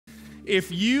If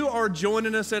you are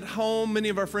joining us at home, many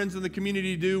of our friends in the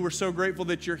community do. We're so grateful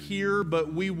that you're here,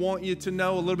 but we want you to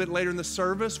know a little bit later in the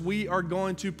service, we are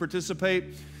going to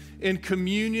participate in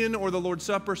communion or the Lord's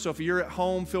Supper. So if you're at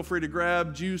home, feel free to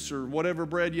grab juice or whatever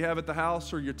bread you have at the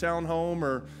house or your townhome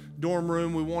or dorm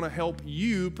room. We want to help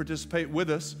you participate with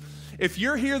us. If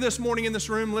you're here this morning in this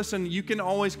room, listen, you can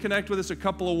always connect with us a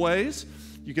couple of ways.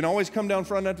 You can always come down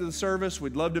front after the service.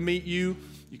 We'd love to meet you.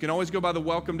 You can always go by the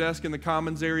welcome desk in the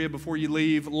commons area before you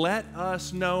leave. Let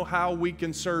us know how we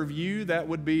can serve you. That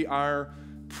would be our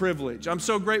privilege. I'm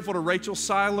so grateful to Rachel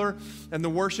Seiler and the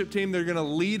worship team. They're going to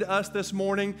lead us this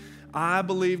morning. I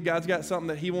believe God's got something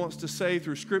that He wants to say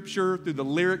through Scripture, through the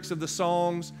lyrics of the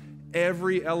songs,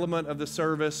 every element of the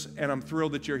service, and I'm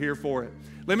thrilled that you're here for it.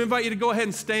 Let me invite you to go ahead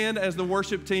and stand as the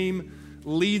worship team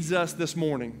leads us this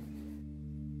morning.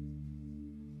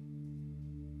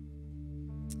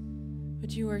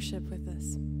 Would you worship with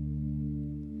us?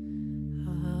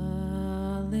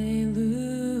 Hallelujah.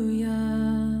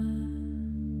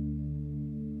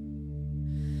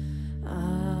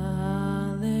 Hallelujah.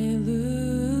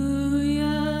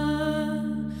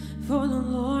 For the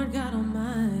Lord God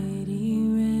Almighty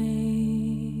reigns.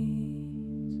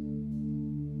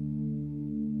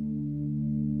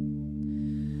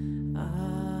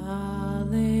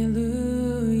 Hallelujah.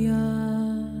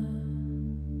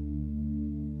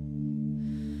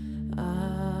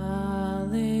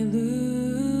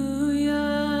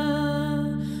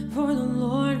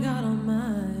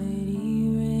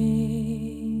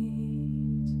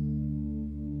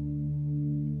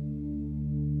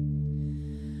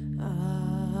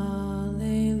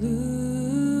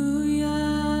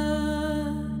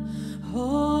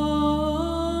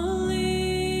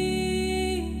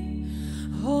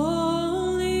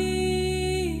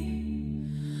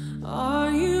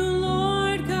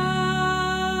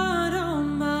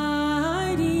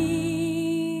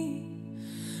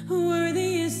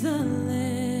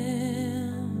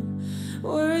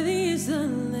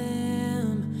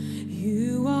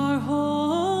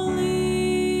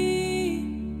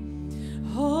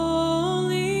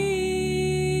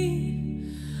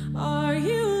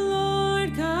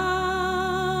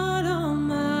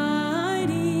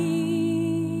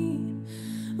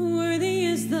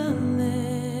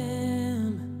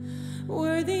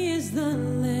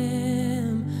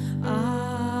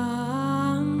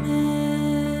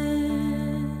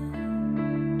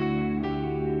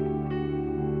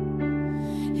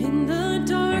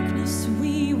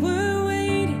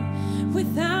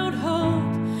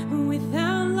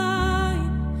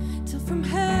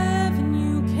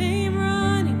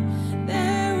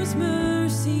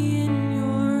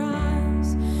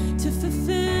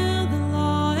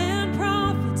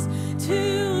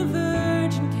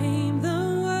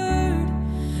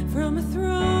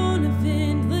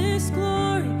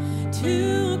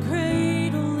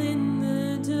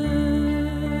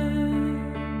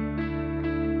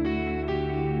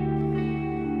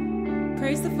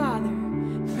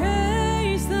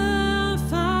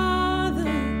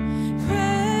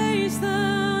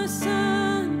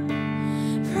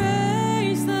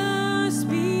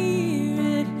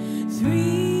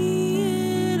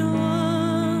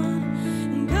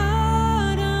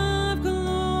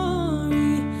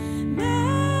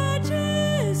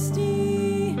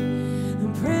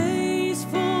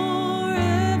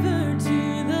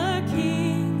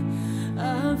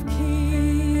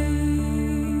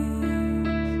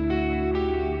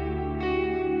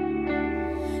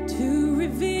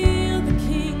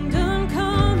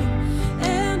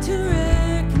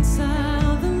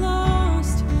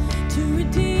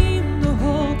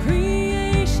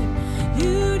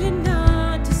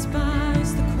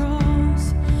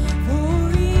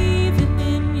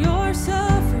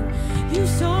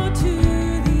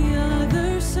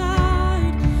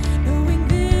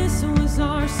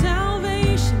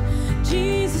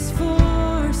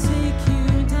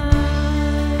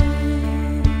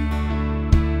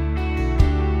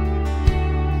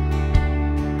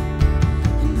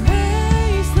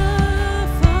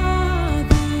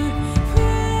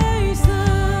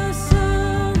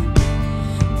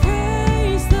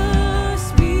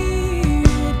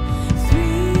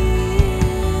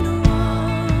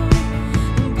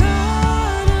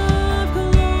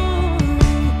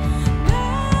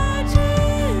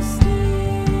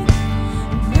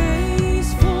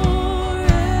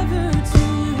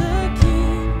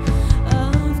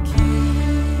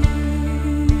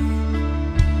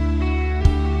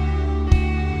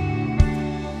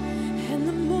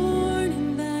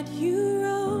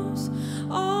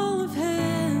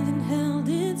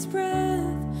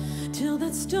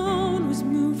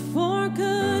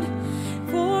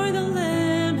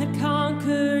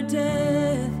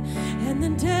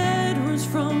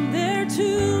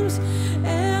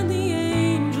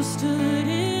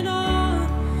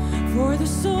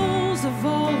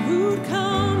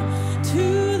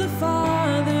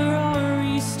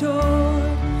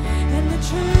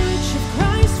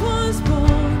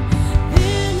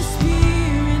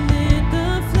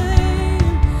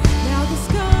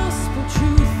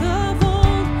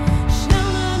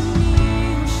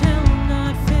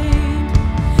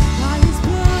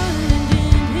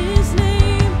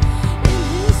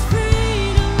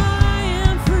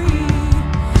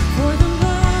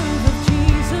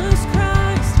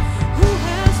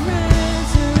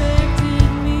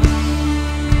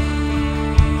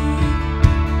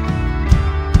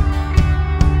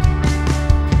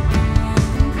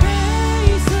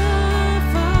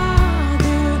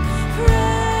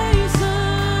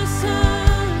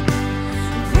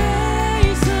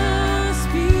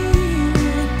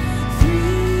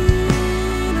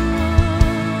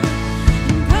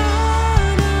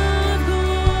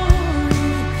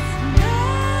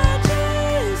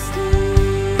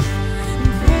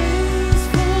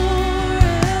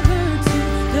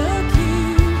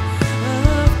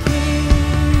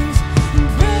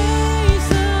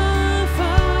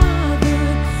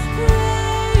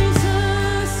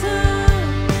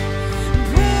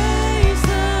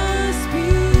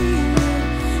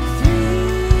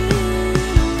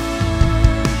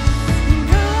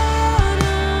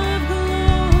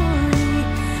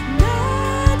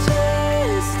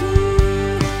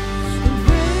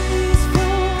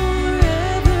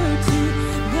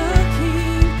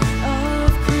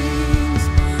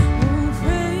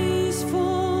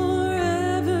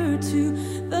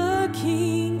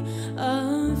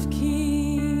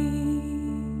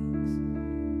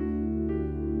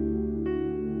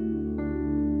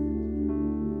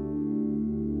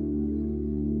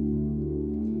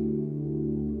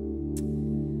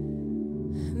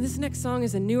 This next song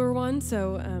is a newer one,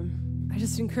 so I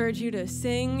just encourage you to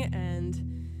sing, and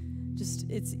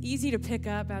it's easy to pick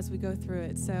up as we go through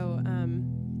it. So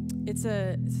it's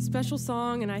a special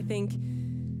song, and I think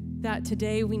that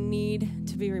today we need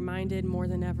to be reminded more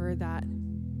than ever that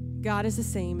God is the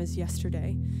same as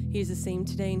yesterday. He's the same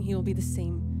today, and he will be the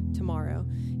same tomorrow.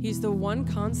 He's the one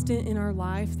constant in our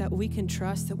life that we can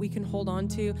trust, that we can hold on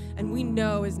to, and we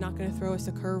know is not going to throw us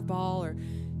a curveball or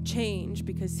change,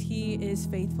 because he is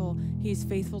faithful. He's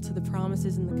faithful to the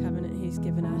promises and the covenant he's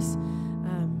given us.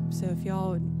 So if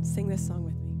y'all would sing this song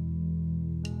with me.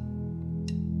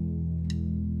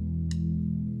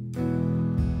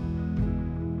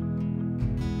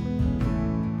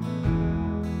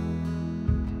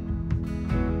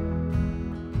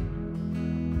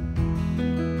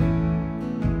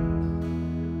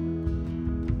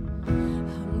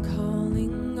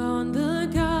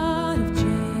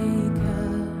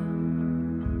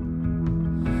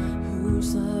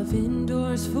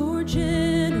 Endures for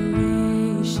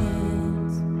generations.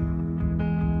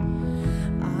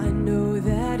 I know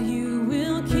that you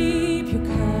will keep your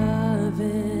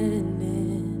covenant.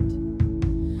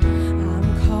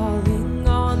 I'm calling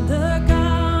on the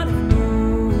God of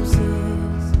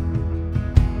Moses,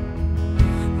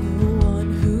 the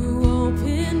one who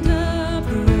opened up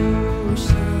the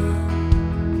ocean.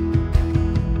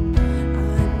 I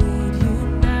need you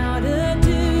now to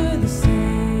do the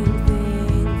same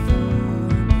thing for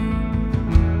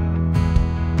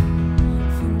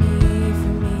me.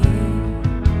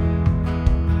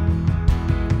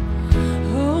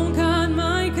 Oh God,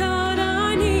 my God,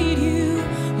 I need you.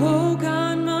 Oh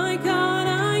God, my God,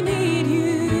 I need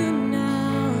you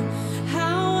now.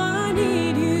 How I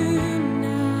need you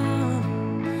now.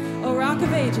 Oh Rock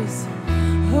of Ages.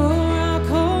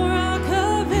 Oh Rock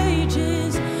of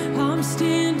Ages. I'm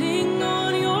standing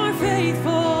on your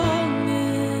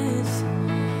faithfulness.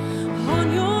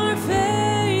 On your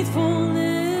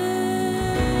faithfulness.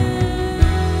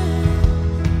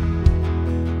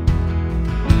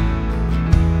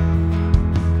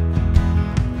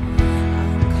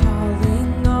 I'm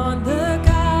calling on the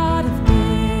God of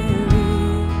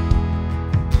Mary,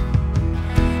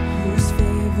 whose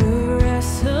favor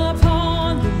rests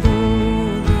upon the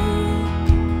lowly.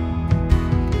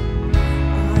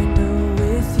 I know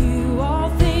with you all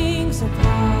things are possible.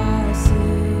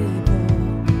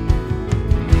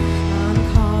 I'm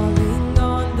calling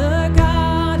on the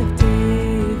God of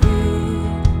David,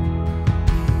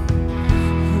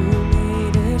 who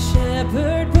made a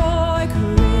shepherd boy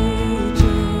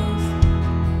courageous.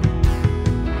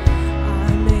 I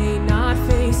may not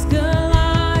face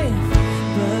Goliath,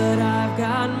 but I've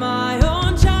got my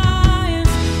own giants.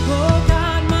 Oh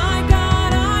God, my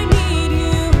God, I need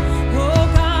you. Oh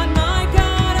God, my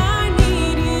God, I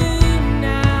need you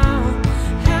now.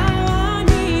 How I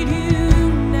need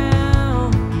you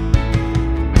now.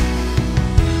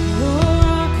 Oh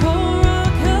Rock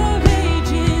of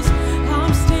Ages,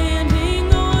 I'm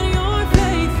standing on your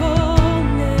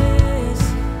faithfulness.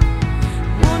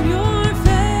 On your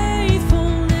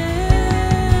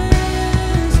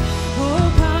faithfulness. Oh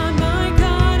God, my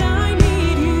God, I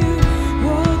need you.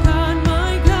 Oh God,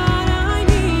 my God, I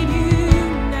need you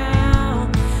now.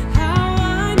 How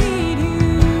I need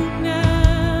you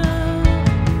now.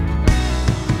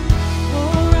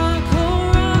 Oh Rock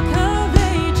of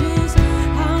Ages,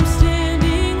 I'm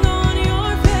standing on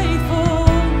your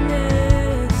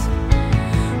faithfulness.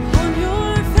 On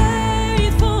your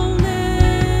faithfulness.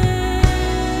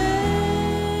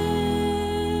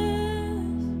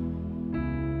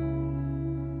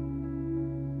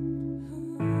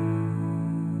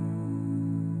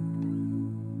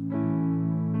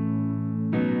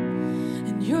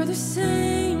 And you're the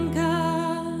same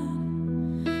God.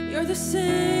 You're the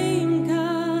same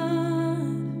God.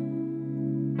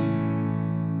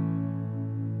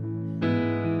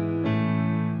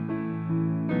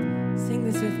 Sing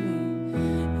this with me.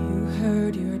 You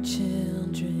heard your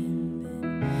children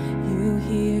then. You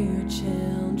hear your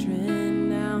children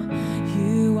now.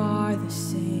 You are the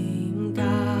same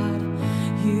God.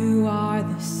 You are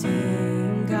the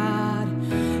same God.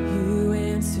 You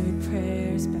answered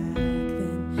prayers back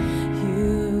then.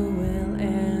 You will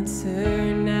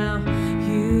answer now.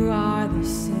 You are the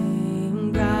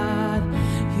same God.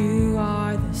 You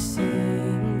are the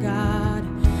same God.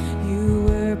 You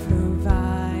were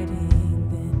providing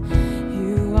then.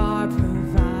 You are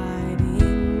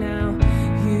providing now.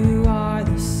 You are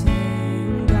the same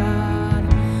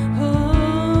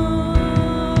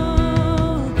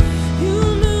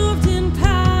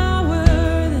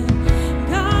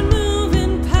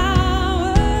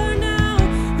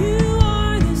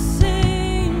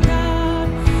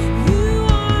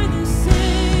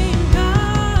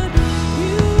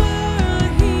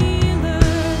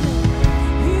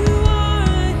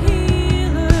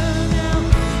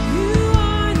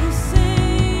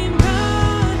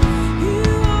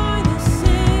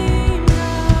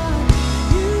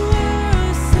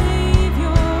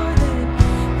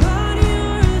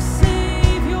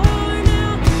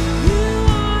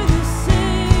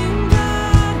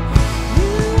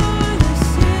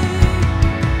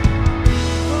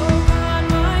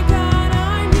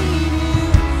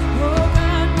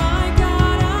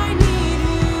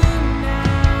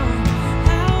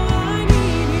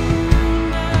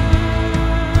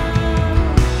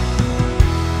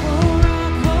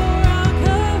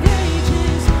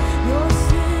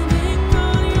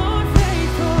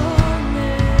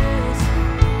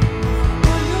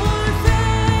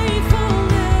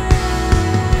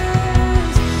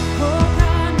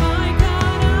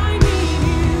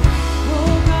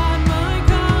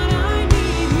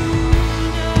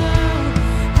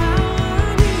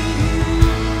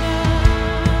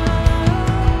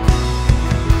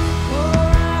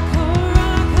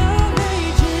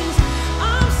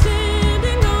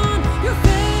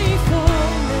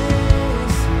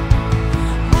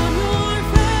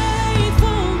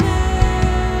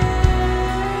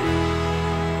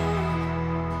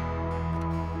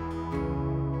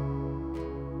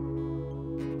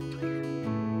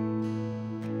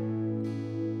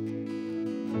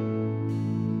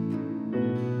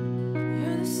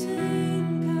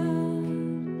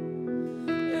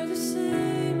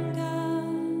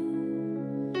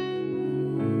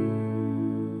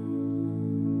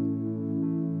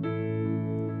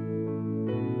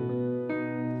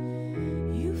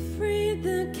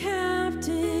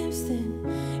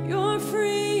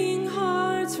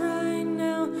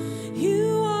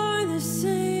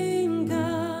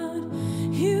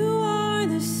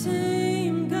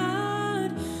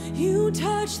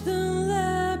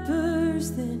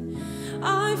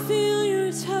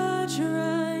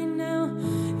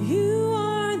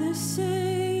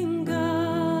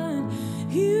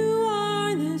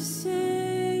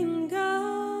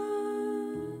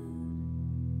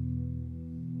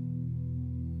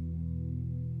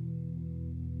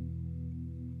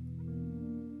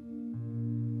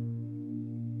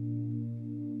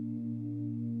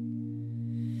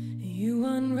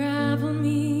unravel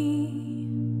me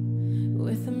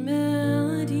with a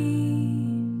melody.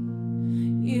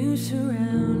 You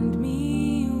surround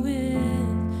me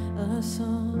with a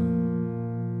song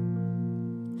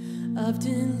of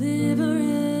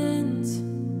deliverance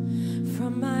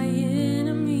from my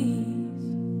enemies,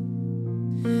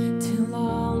 till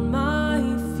all my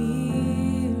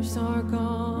fears are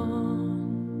gone,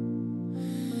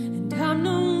 and I'm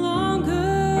no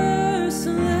longer a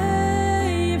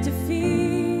slave to fear.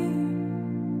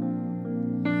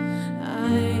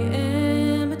 I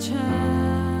am a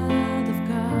child of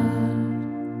God.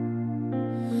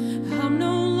 I'm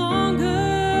no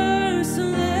longer a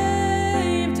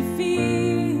slave to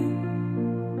fear.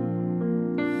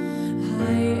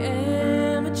 I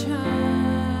am a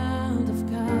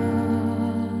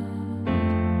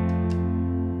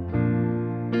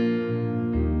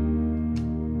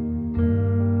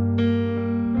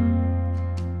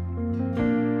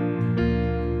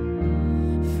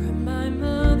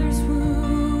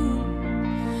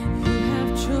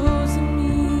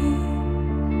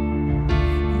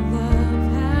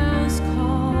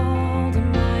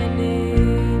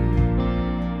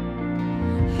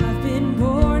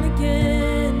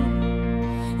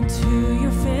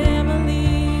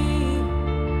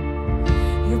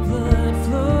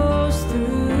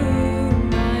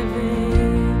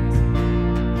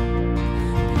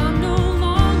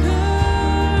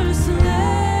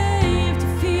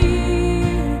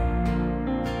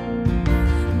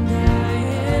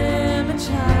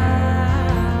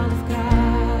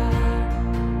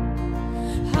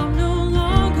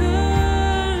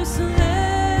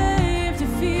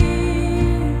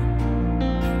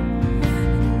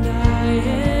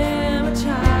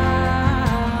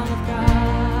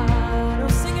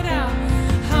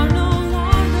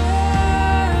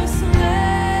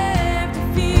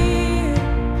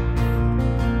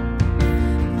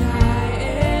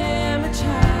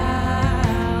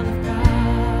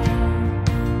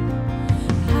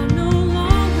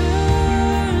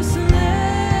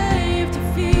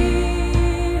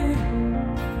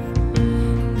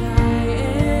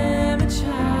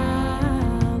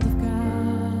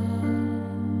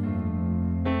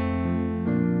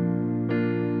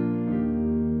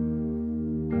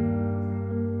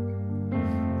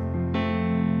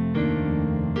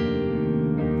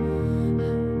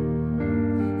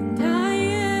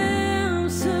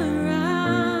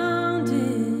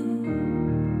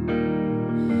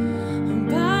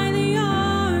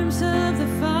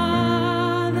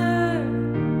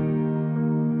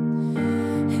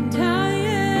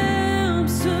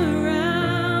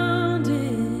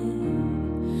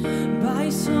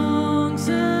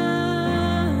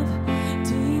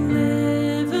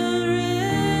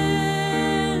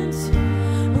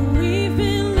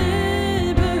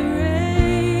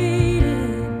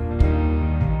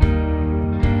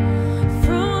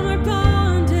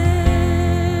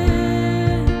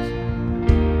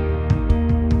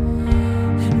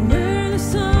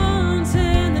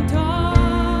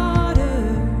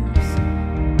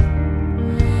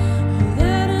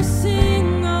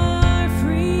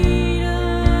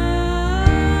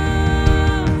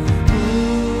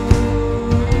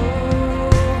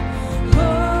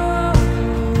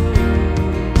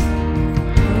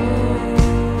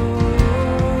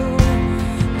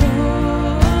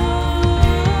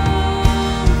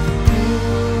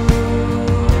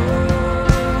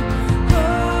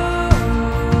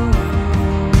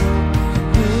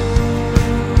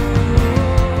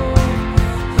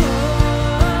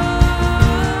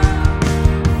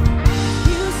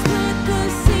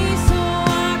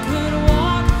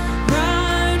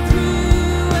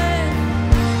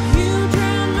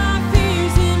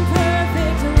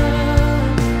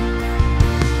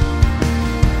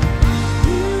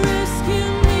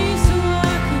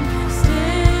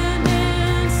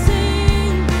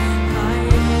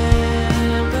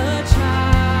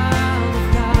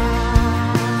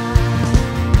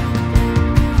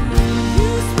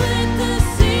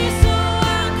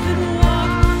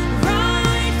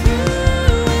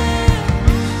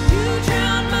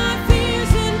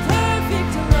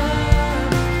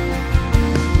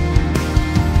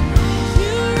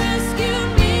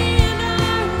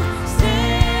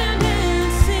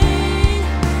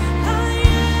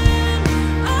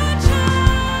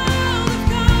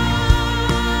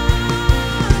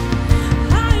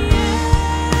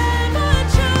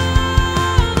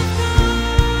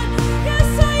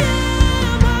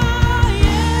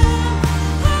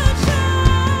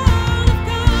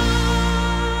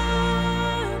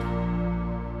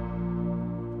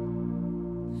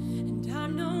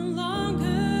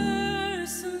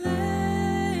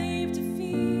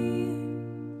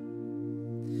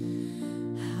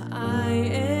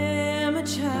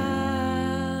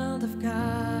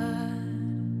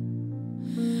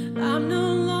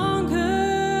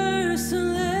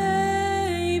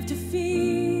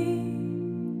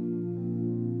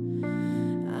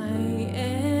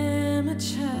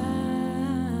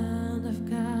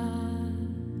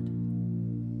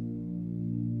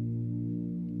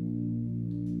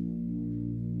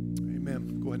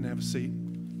Amen. Go ahead and have a seat.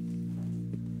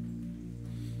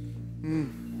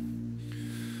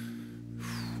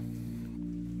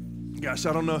 Gosh,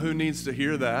 I don't know who needs to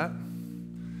hear that,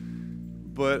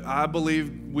 but I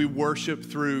believe we worship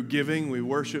through giving, we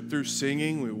worship through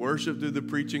singing, we worship through the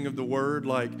preaching of the word.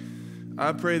 Like,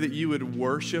 I pray that you would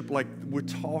worship like we're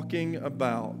talking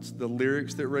about the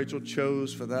lyrics that Rachel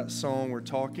chose for that song. We're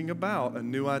talking about a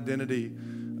new identity,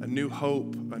 a new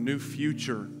hope, a new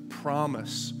future,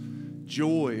 promise,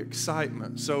 joy,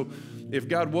 excitement. So if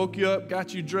God woke you up,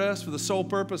 got you dressed for the sole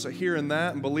purpose of hearing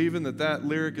that and believing that that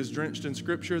lyric is drenched in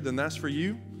Scripture, then that's for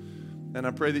you. And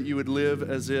I pray that you would live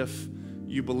as if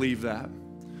you believe that.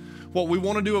 What we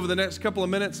want to do over the next couple of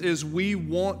minutes is we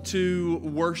want to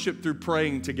worship through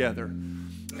praying together.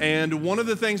 And one of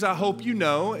the things I hope you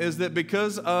know is that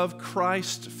because of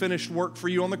Christ's finished work for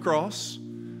you on the cross,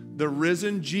 the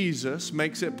risen Jesus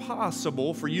makes it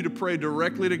possible for you to pray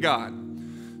directly to God.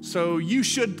 So you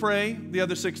should pray the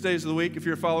other 6 days of the week if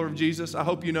you're a follower of Jesus. I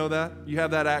hope you know that. You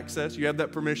have that access. You have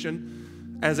that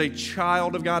permission. As a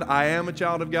child of God, I am a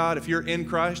child of God. If you're in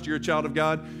Christ, you're a child of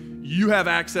God. You have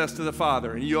access to the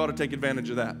Father, and you ought to take advantage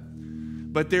of that.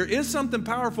 But there is something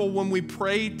powerful when we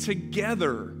pray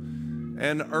together.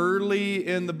 And early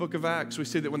in the book of Acts, we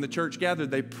see that when the church gathered,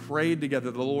 they prayed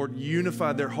together. The Lord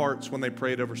unified their hearts when they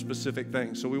prayed over specific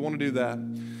things. So we want to do that.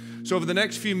 So over the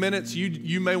next few minutes,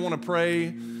 you may want to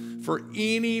pray for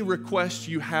any request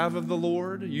you have of the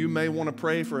Lord. You may want to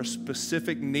pray for a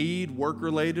specific need,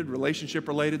 work-related,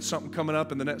 relationship-related, something coming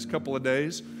up in the next couple of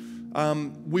days.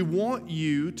 We want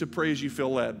you to pray as you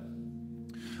feel led.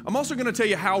 I'm also going to tell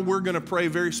you how we're going to pray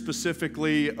very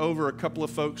specifically over a couple of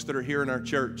folks that are here in our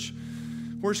church.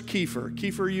 Where's Kiefer?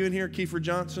 Kiefer, are you in here? Kiefer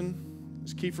Johnson?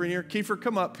 Is Kiefer in here? Kiefer,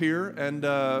 come up here. And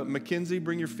Mackenzie,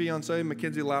 bring your fiance,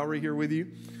 Mackenzie Lowry, here with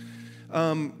you.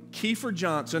 Kiefer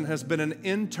Johnson has been an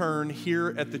intern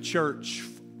here at the church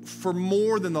for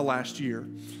more than the last year.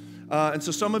 And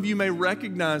so some of you may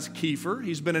recognize Kiefer.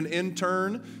 He's been an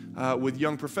intern with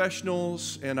young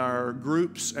professionals in our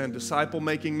groups and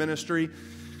disciple-making ministry.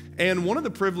 And one of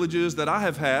the privileges that I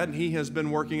have had, and he has been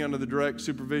working under the direct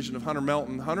supervision of Hunter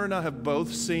Melton. Hunter and I have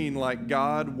both seen like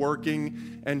God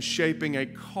working and shaping a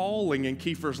calling in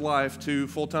Kiefer's life to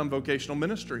full-time vocational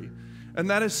ministry. And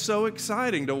that is so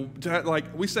exciting to like,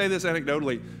 we say this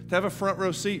anecdotally, to have a front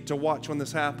row seat to watch when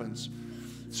this happens.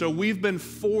 So we've been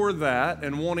for that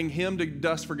and wanting him to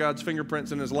dust for God's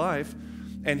fingerprints in his life.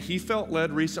 And he felt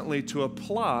led recently to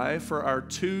apply for our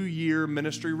 2-year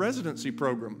ministry residency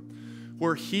program,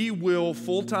 where he will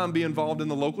full-time be involved in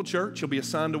the local church. He'll be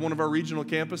assigned to one of our regional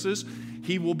campuses.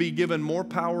 He will be given more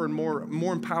power and more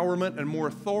empowerment and more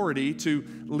authority to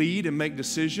lead and make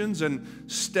decisions and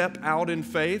step out in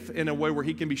faith in a way where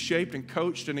he can be shaped and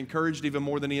coached and encouraged even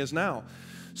more than he is now.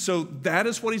 So that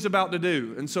is what he's about to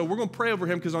do. And so we're going to pray over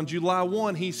him because on July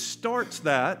 1, he starts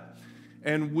that.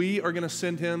 And we are going to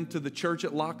send him to the church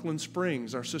at Lachlan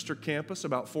Springs, our sister campus,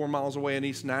 about 4 miles away in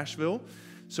East Nashville.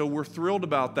 So we're thrilled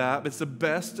about that. It's the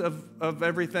best of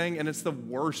everything, and it's the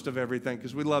worst of everything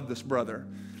because we love this brother.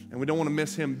 And we don't want to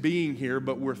miss him being here,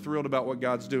 but we're thrilled about what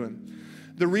God's doing.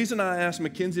 The reason I asked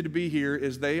Mackenzie to be here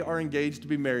is they are engaged to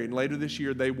be married. And later this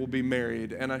year, they will be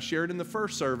married. And I shared in the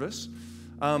first service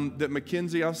that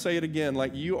Mackenzie, I'll say it again,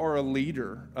 like you are a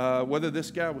leader. Whether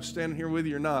this guy was standing here with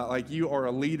you or not, like you are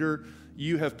a leader.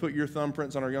 You have put your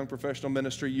thumbprints on our young professional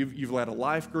ministry. You've led a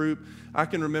life group. I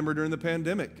can remember during the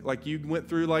pandemic, like you went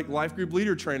through like life group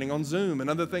leader training on Zoom and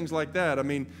other things like that. I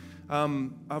mean,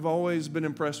 I've always been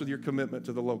impressed with your commitment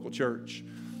to the local church.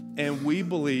 And we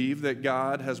believe that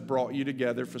God has brought you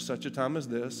together for such a time as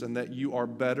this and that you are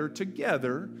better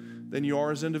together than you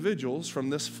are as individuals from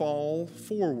this fall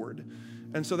forward.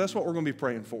 And so that's what we're going to be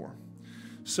praying for.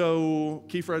 So,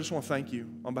 Kiefer, I just want to thank you.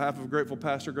 On behalf of Grateful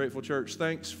Pastor, Grateful Church,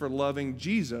 thanks for loving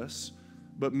Jesus,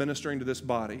 but ministering to this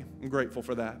body. I'm grateful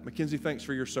for that. Mackenzie, thanks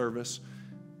for your service.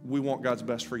 We want God's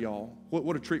best for y'all.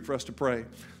 What a treat for us to pray.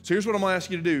 So here's what I'm going to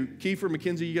ask you to do. Kiefer,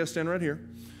 Mackenzie, you guys stand right here.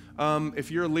 If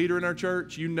you're a leader in our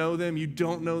church, you know them, you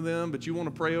don't know them, but you want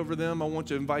to pray over them, I want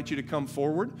to invite you to come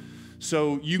forward.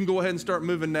 So you can go ahead and start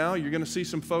moving now. You're going to see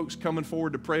some folks coming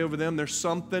forward to pray over them. There's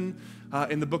something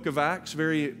in the book of Acts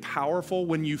very powerful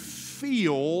when you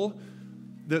feel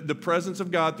the presence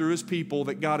of God through his people,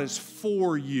 that God is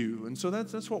for you. And so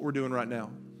that's what we're doing right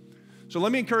now. So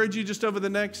let me encourage you just over the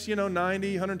next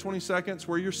 90, 120 seconds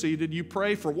where you're seated, you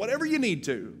pray for whatever you need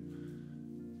to.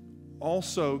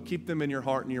 Also, keep them in your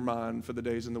heart and your mind for the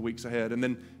days and the weeks ahead. And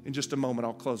then in just a moment,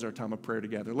 I'll close our time of prayer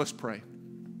together. Let's pray.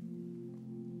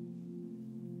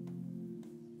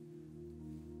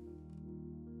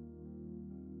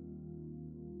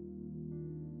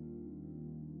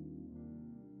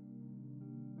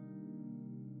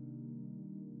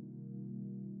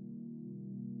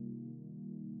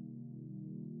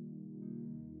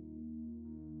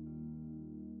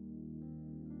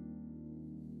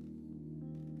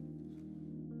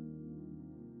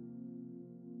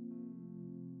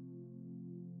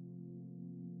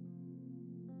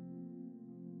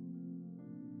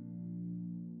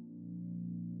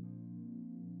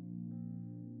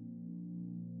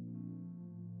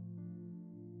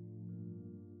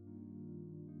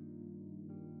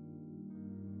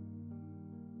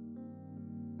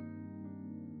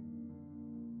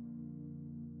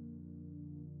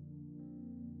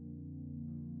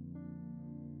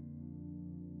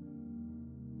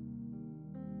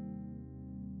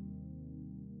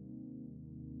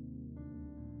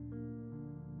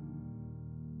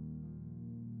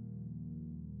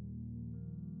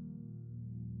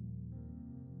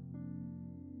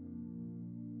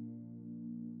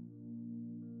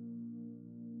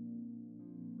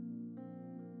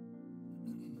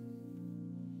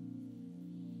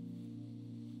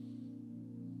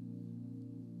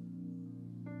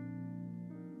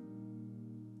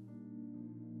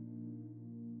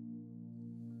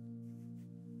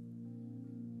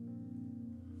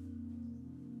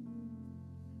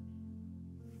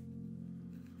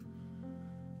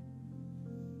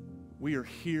 We are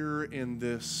here in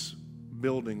this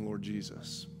building, Lord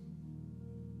Jesus.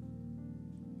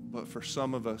 But for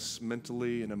some of us,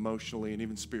 mentally and emotionally and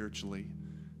even spiritually,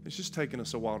 it's just taken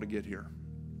us a while to get here.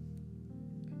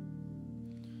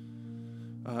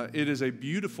 It is a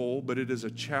beautiful, but it is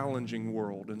a challenging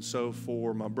world. And so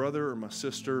for my brother or my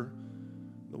sister,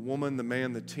 the woman, the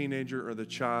man, the teenager, or the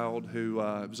child who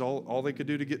it was all they could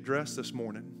do to get dressed this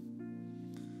morning,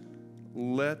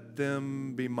 let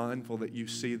them be mindful that you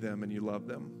see them and you love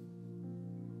them.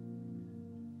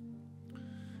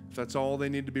 If that's all they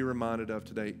need to be reminded of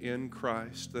today, in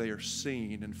Christ, they are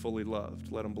seen and fully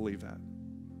loved. Let them believe that.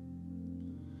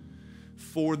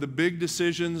 For the big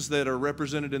decisions that are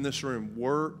represented in this room,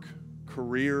 work,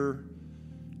 career,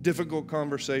 difficult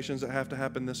conversations that have to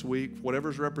happen this week,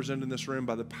 whatever's represented in this room,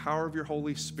 by the power of your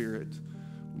Holy Spirit,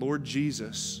 Lord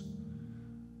Jesus,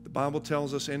 the Bible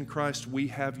tells us in Christ we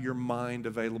have your mind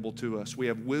available to us. We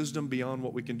have wisdom beyond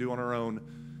what we can do on our own.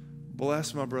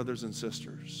 Bless my brothers and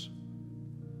sisters.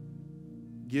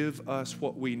 Give us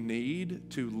what we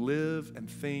need to live and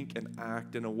think and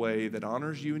act in a way that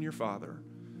honors you and your Father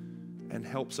and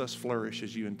helps us flourish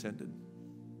as you intended.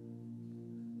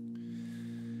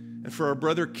 And for our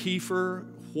brother Kiefer,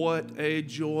 what a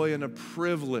joy and a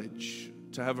privilege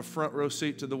to have a front row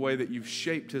seat to the way that you've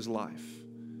shaped his life.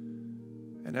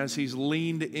 And as he's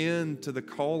leaned into the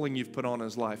calling you've put on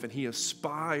his life, and he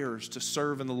aspires to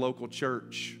serve in the local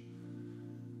church.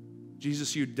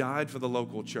 Jesus, you died for the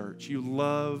local church. You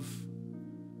love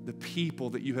the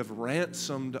people that you have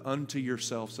ransomed unto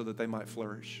yourself so that they might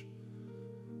flourish.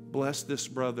 Bless this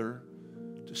brother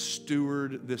to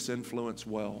steward this influence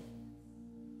well.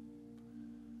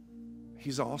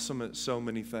 He's awesome at so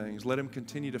many things. Let him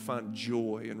continue to find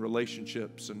joy in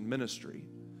relationships and ministry.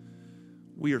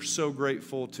 We are so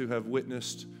grateful to have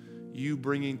witnessed you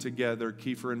bringing together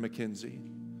Kiefer and Mackenzie.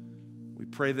 We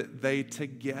pray that they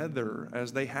together,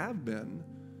 as they have been,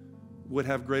 would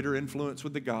have greater influence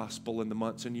with the gospel in the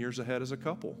months and years ahead as a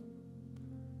couple.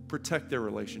 Protect their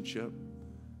relationship.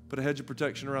 Put a hedge of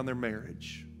protection around their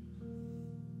marriage.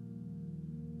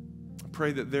 I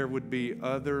pray that there would be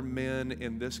other men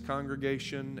in this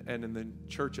congregation and in the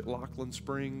church at Lachlan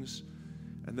Springs,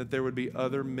 and that there would be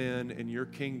other men in your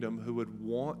kingdom who would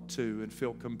want to and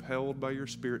feel compelled by your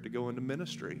Spirit to go into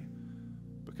ministry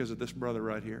because of this brother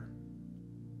right here.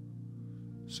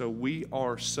 So we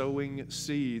are sowing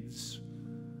seeds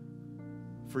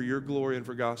for your glory and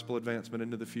for gospel advancement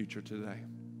into the future today.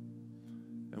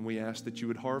 And we ask that you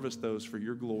would harvest those for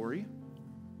your glory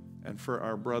and for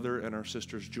our brother and our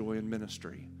sister's joy in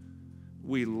ministry.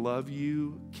 We love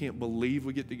you. Can't believe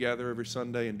we get together every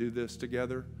Sunday and do this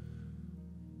together.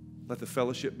 Let the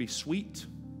fellowship be sweet.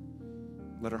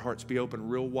 Let our hearts be open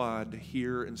real wide to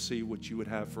hear and see what you would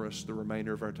have for us the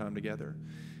remainder of our time together.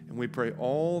 And we pray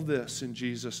all this in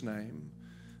Jesus' name.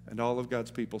 And all of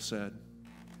God's people said,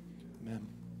 amen.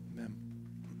 Amen.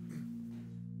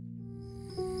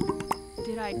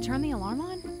 Did I turn the alarm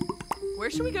on? Where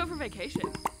should we go for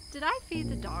vacation? Did I feed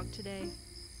the dog today?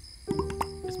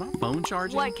 Is my phone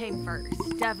charging? What came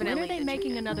first? Definitely. When are they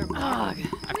making another vlog?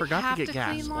 Ugh, I forgot to get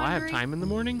gas. Will I have time in the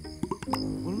morning?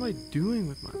 What am I doing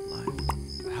with my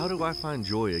life? How do I find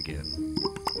joy again?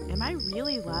 Am I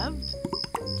really loved?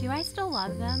 Do I still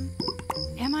love them?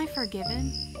 Am I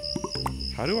forgiven?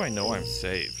 How do I know I'm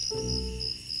saved?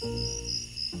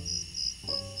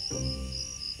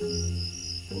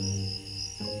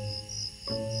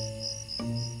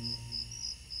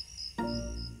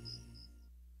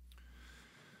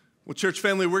 Well, church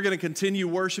family, we're going to continue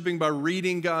worshiping by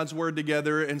reading God's Word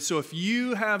together. And so if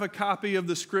you have a copy of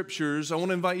the Scriptures, I want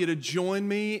to invite you to join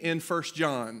me in 1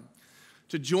 John.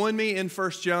 To join me in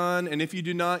 1 John, and if you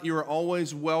do not, you are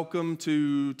always welcome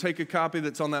to take a copy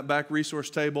that's on that back resource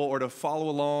table or to follow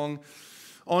along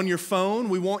on your phone.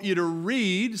 We want you to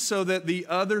read so that the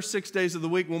other 6 days of the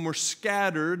week, when we're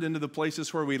scattered into the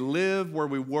places where we live, where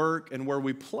we work, and where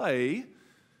we play,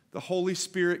 the Holy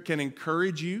Spirit can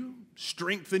encourage you,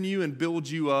 strengthen you, and build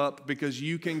you up because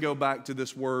you can go back to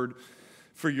this Word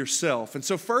for yourself. And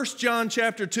so 1 John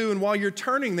chapter 2, and while you're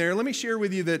turning there, let me share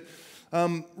with you that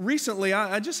recently,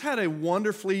 I just had a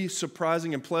wonderfully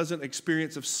surprising and pleasant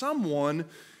experience of someone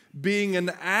being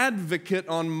an advocate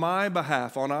on my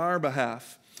behalf, on our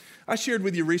behalf. I shared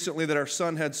with you recently that our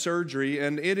son had surgery,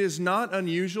 and it is not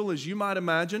unusual, as you might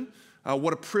imagine,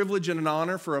 what a privilege and an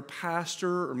honor for a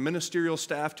pastor or ministerial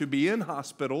staff to be in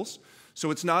hospitals. So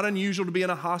it's not unusual to be in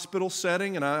a hospital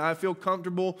setting, and I feel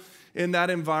comfortable in that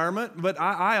environment. But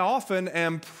I often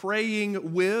am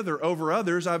praying with or over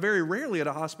others. I very rarely at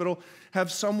a hospital have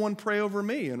someone pray over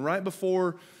me. And right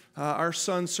before our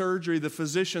son's surgery, the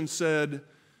physician said,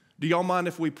 Do y'all mind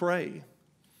if we pray?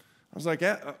 I was like,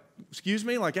 excuse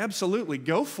me? Like, absolutely,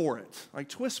 go for it. Like,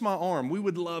 twist my arm. We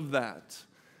would love that.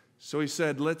 So he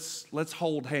said, let's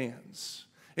hold hands.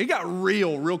 It got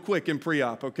real quick in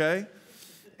pre-op, okay?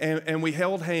 And we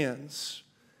held hands.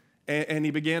 And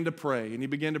he began to pray. And he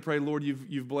began to pray, Lord,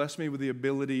 you've blessed me with the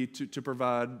ability to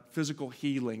provide physical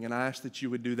healing. And I ask that you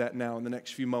would do that now in the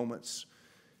next few moments.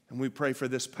 And we pray for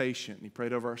this patient. And he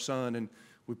prayed over our son. And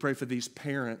we pray for these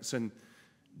parents. And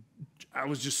I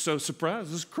was just so surprised.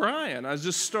 I was crying. I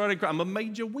just started crying. I'm a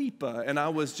major weeper. And I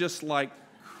was just like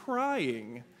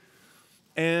crying.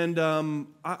 And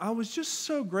I was just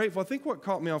so grateful. I think what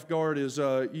caught me off guard is,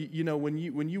 when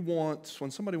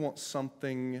somebody wants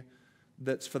something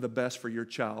that's for the best for your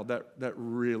child, that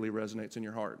really resonates in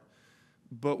your heart.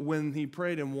 But when he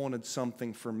prayed and wanted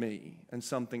something for me and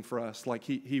something for us, like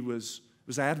it was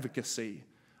advocacy.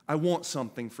 I want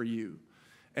something for you.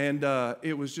 And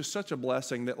it was just such a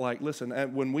blessing that, like, listen,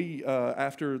 when we,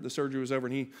 after the surgery was over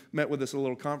and he met with us at a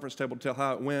little conference table to tell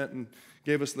how it went and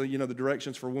gave us the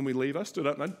directions for when we leave, I stood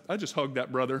up and I just hugged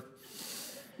that brother.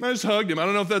 I just hugged him. I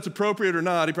don't know if that's appropriate or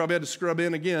not. He probably had to scrub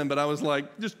in again, but I was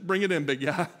like, just bring it in, big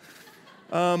guy.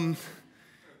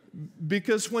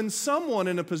 Because when someone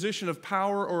in a position of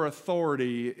power or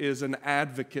authority is an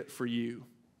advocate for you,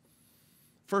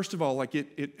 first of all, like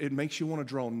it makes you want to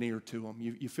draw near to them.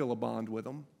 You feel a bond with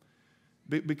them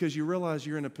because you realize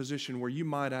you're in a position where you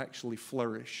might actually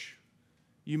flourish.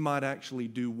 You might actually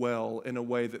do well in a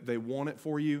way that they want it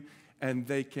for you, and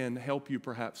they can help you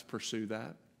perhaps pursue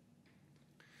that.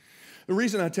 The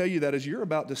reason I tell you that is you're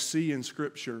about to see in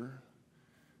Scripture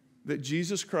that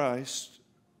Jesus Christ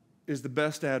is the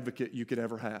best advocate you could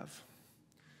ever have.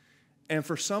 And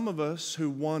for some of us who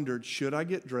wondered, should I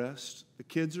get dressed? The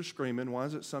kids are screaming. Why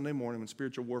is it Sunday morning when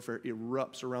spiritual warfare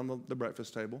erupts around the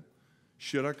breakfast table?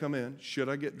 Should I come in? Should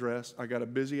I get dressed? I got a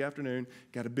busy afternoon,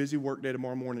 got a busy work day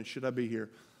tomorrow morning. Should I be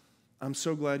here? I'm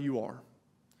so glad you are,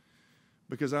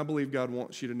 because I believe God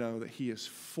wants you to know that He is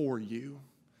for you.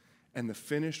 And the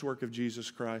finished work of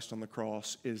Jesus Christ on the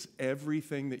cross is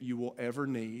everything that you will ever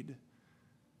need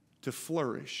to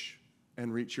flourish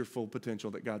and reach your full potential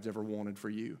that God's ever wanted for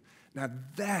you. Now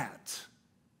that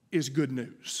is good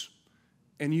news,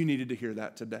 and you needed to hear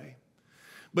that today.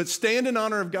 But stand in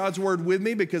honor of God's word with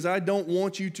me, because I don't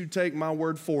want you to take my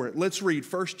word for it. Let's read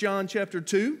 1 John chapter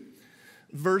 2,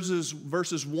 verses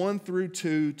 1 through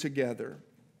 2 together.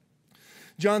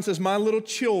 John says, "My little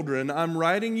children, I'm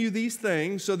writing you these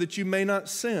things so that you may not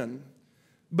sin.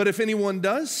 But if anyone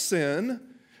does sin,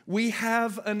 we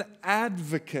have an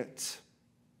advocate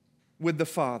with the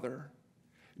Father,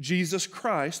 Jesus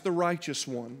Christ, the righteous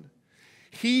one.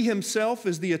 He himself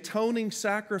is the atoning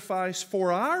sacrifice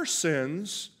for our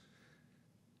sins,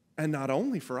 and not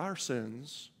only for our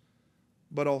sins,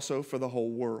 but also for the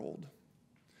whole world."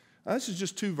 Now, this is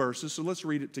just 2 verses, so let's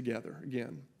read it together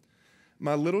again.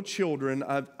 "My little children,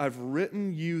 I've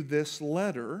written you this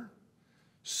letter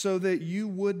so that you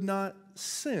would not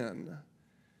sin.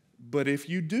 But if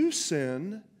you do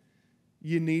sin,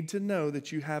 you need to know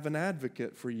that you have an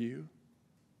advocate for you,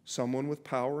 someone with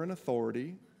power and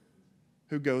authority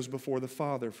who goes before the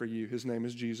Father for you. His name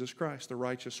is Jesus Christ, the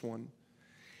righteous one.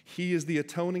 He is the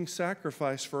atoning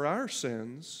sacrifice for our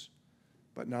sins,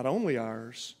 but not only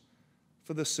ours,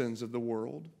 for the sins of the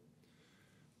world."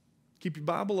 Keep your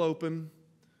Bible open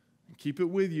and keep it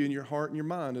with you in your heart and your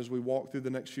mind as we walk through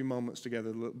the next few moments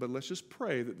together. But let's just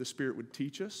pray that the Spirit would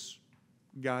teach us,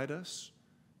 guide us,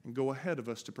 and go ahead of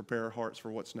us to prepare our hearts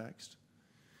for what's next.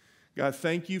 God,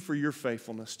 thank you for your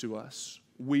faithfulness to us.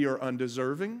 We are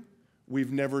undeserving.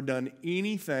 We've never done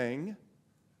anything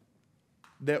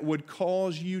that would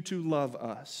cause you to love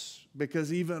us,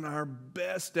 because even our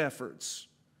best efforts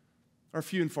are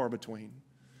few and far between.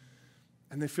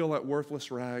 And they feel like worthless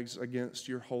rags against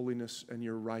your holiness and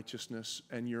your righteousness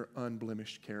and your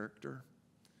unblemished character.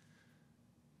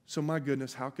 So my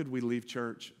goodness, how could we leave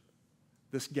church,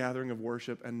 this gathering of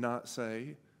worship, and not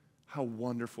say how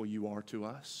wonderful you are to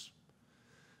us?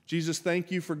 Jesus,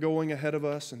 thank you for going ahead of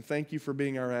us, and thank you for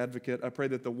being our advocate. I pray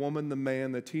that the woman, the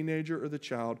man, the teenager, or the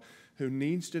child who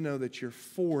needs to know that you're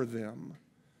for them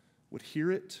would hear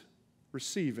it,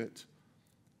 receive it,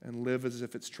 and live as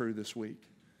if it's true this week.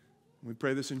 We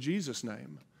pray this in Jesus'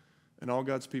 name. And all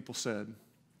God's people said,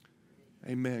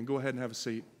 amen. Go ahead and have a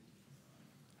seat.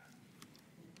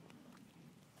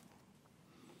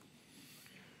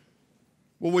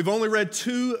 Well, we've only read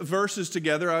 2 verses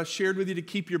together. I shared with you to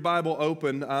keep your Bible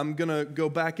open. I'm going to go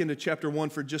back into chapter 1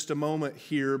 for just a moment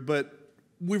here. But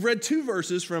we've read 2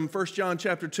 verses from 1 John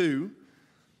chapter 2.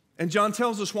 And John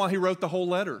tells us why he wrote the whole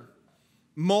letter.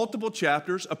 multiple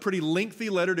chapters, a pretty lengthy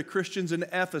letter to Christians in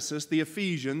Ephesus, the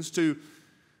Ephesians, to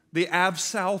the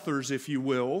Absouthers, if you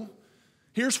will.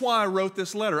 Here's why I wrote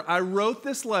this letter. I wrote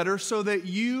this letter so that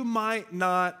you might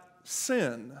not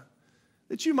sin.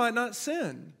 That you might not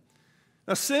sin.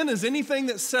 Now, sin is anything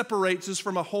that separates us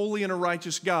from a holy and a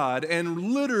righteous God.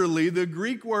 And literally, the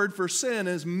Greek word for sin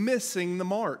is missing the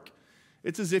mark.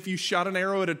 It's as if you shot an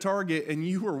arrow at a target and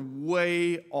you were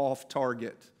way off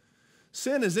target.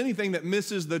 Sin is anything that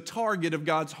misses the target of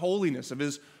God's holiness, of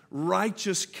His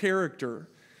righteous character.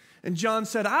 And John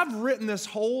said, I've written this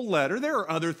whole letter. There are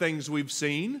other things we've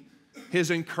seen.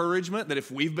 His encouragement that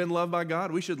if we've been loved by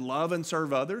God, we should love and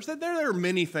serve others. That there are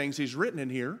many things he's written in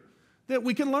here that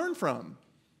we can learn from,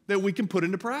 that we can put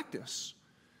into practice.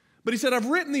 But he said, I've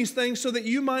written these things so that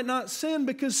you might not sin,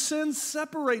 because sin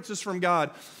separates us from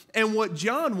God. And what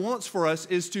John wants for us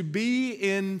is to be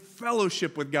in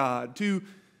fellowship with God, to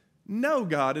know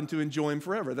God and to enjoy Him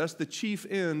forever. That's the chief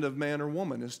end of man or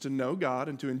woman, is to know God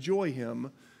and to enjoy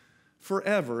Him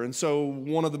forever. And so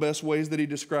one of the best ways that he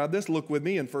described this, look with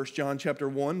me in 1 John chapter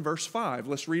 1, verse 5.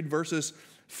 Let's read verses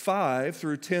 5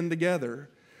 through 10 together.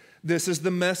 This is the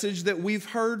message that we've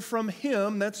heard from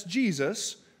Him, that's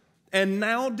Jesus, and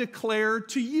now declare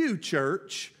to you,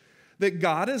 church, that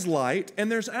God is light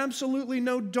and there's absolutely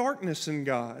no darkness in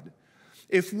God.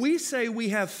 If we say we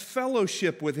have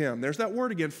fellowship with Him, there's that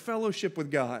word again, fellowship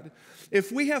with God.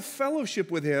 If we have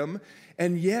fellowship with Him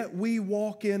and yet we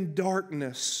walk in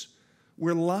darkness,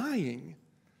 we're lying.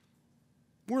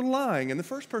 We're lying, and the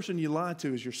first person you lie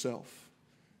to is yourself.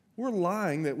 We're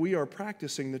lying that we are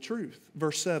practicing the truth.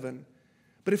 Verse 7,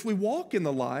 but if we walk in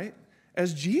the light,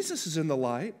 as Jesus is in the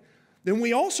light, then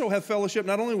we also have fellowship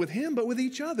not only with Him, but with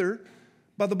each other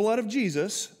by the blood of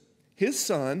Jesus, His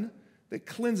Son, that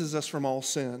cleanses us from all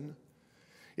sin.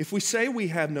 If we say we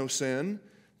have no sin,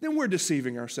 then we're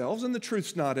deceiving ourselves, and the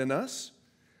truth's not in us.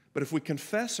 But if we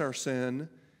confess our sin,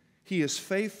 He is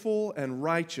faithful and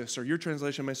righteous, or your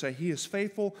translation may say, He is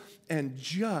faithful and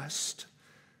just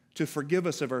to forgive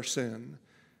us of our sin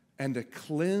and to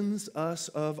cleanse us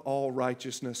of all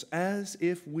righteousness, as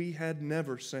if we had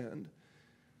never sinned.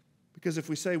 Because if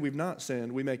we say we've not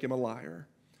sinned, we make Him a liar,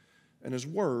 and His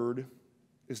word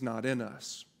is not in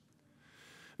us.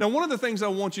 Now, one of the things I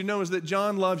want you to know is that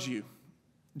John loves you.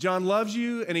 John loves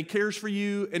you, and he cares for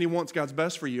you, and he wants God's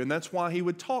best for you. And that's why he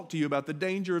would talk to you about the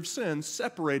danger of sin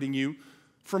separating you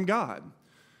from God.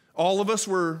 All of us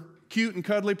were cute and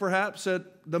cuddly, perhaps, at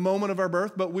the moment of our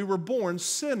birth, but we were born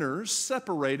sinners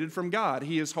separated from God.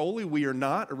 He is holy. We are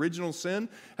not. Original sin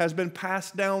has been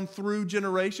passed down through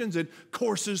generations. It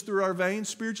courses through our veins.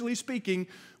 Spiritually speaking,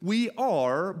 we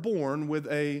are born with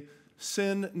a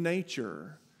sin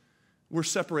nature. We're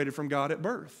separated from God at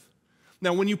birth.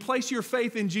 Now, when you place your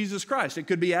faith in Jesus Christ, it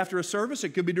could be after a service, it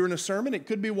could be during a sermon, it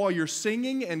could be while you're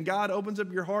singing and God opens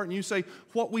up your heart and you say,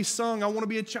 what we sung, I want to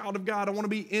be a child of God, I want to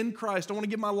be in Christ, I want to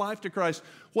give my life to Christ.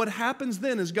 What happens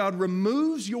then is God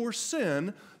removes your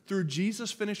sin through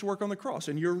Jesus' finished work on the cross,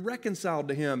 and you're reconciled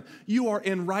to Him. You are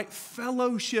in right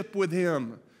fellowship with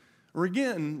Him. Or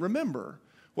again, remember,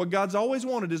 what God's always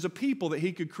wanted is a people that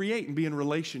He could create and be in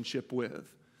relationship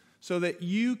with, so that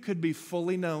you could be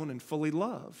fully known and fully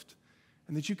loved.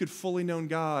 And that you could fully know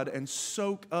God and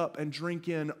soak up and drink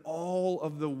in all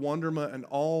of the wonderment and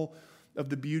all of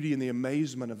the beauty and the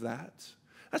amazement of that.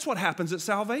 That's what happens at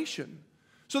salvation.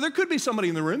 So there could be somebody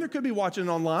in the room, there could be watching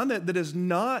online that is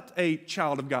not a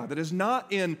child of God, that is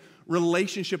not in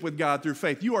relationship with God through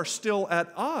faith. You are still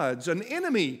at odds, an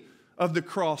enemy of the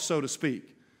cross, so to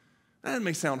speak. That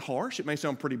may sound harsh, it may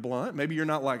sound pretty blunt. Maybe you're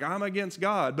not like, I'm against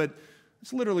God, but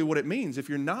it's literally what it means. If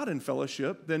you're not in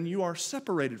fellowship, then you are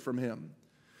separated from Him.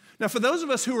 Now, for those of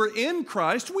us who are in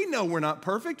Christ, we know we're not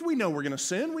perfect. We know we're going to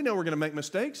sin. We know we're going to make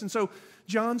mistakes. And so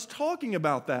John's talking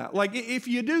about that. Like, if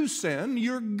you do sin,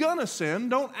 you're going to sin.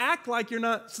 Don't act like you're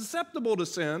not susceptible to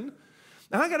sin.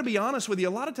 Now, I got to be honest with you.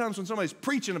 A lot of times when somebody's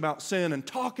preaching about sin and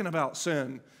talking about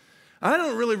sin, I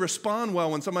don't really respond well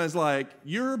when somebody's like,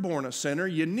 you're born a sinner.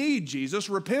 You need Jesus.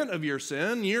 Repent of your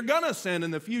sin. You're going to sin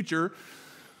in the future.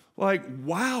 Like,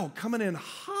 wow, coming in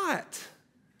hot.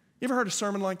 You ever heard a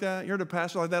sermon like that? You heard a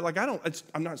pastor like that? Like,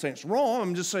 I'm not saying it's wrong.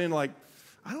 I'm just saying, like,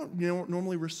 I don't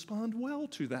normally respond well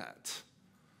to that.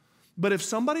 But if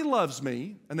somebody loves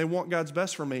me and they want God's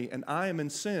best for me and I am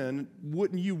in sin,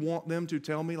 wouldn't you want them to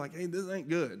tell me, like, hey, this ain't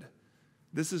good.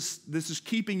 This is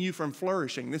keeping you from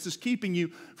flourishing. This is keeping you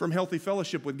from healthy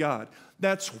fellowship with God.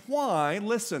 That's why,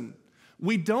 listen,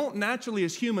 we don't naturally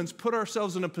as humans put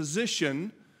ourselves in a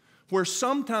position where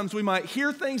sometimes we might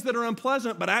hear things that are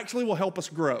unpleasant, but actually will help us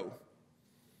grow.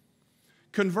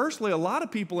 Conversely, a lot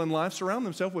of people in life surround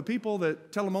themselves with people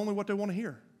that tell them only what they want to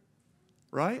hear,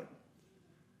 right?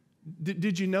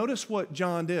 Did you notice what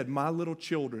John did? My little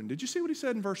children. Did you see what he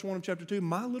said in verse 1 of chapter 2?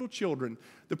 My little children.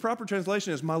 The proper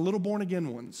translation is my little born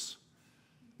again ones.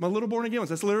 My little born again ones.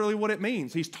 That's literally what it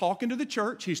means. He's talking to the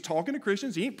church. He's talking to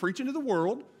Christians. He ain't preaching to the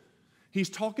world. He's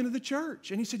talking to the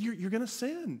church. And he said, you're going to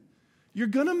sin. You're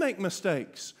going to make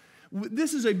mistakes.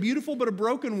 This is a beautiful but a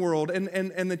broken world,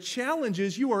 and the challenge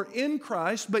is you are in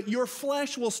Christ, but your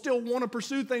flesh will still want to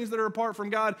pursue things that are apart from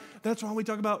God. That's why we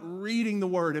talk about reading the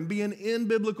Word and being in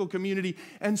biblical community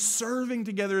and serving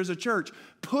together as a church.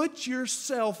 Put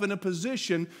yourself in a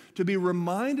position to be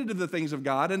reminded of the things of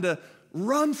God and to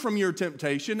run from your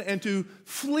temptation and to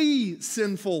flee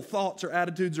sinful thoughts or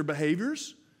attitudes or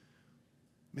behaviors.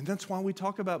 I mean, that's why we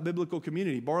talk about biblical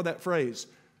community. Borrow that phrase,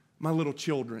 my little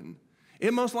children.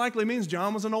 It most likely means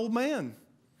John was an old man.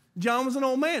 John was an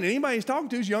old man. Anybody he's talking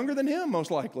to is younger than him,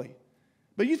 most likely.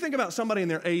 But you think about somebody in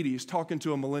their 80s talking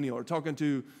to a millennial or talking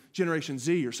to Generation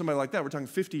Z or somebody like that. We're talking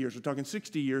 50 years. We're talking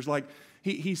 60 years. Like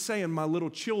he's saying, my little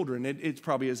children. It's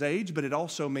probably his age, but it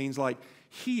also means like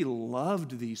he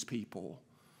loved these people.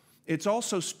 It's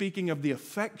also speaking of the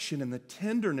affection and the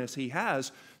tenderness he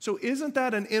has. So isn't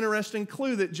that an interesting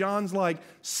clue that John's like,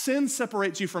 sin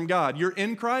separates you from God. You're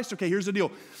in Christ? Okay, here's the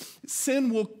deal.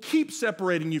 Sin will keep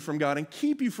separating you from God and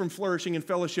keep you from flourishing in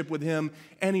fellowship with Him.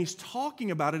 And he's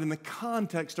talking about it in the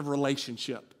context of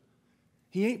relationship.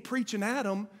 He ain't preaching at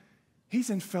them. He's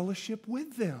in fellowship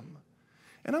with them.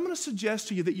 And I'm going to suggest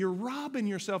to you that you're robbing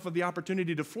yourself of the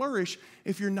opportunity to flourish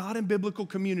if you're not in biblical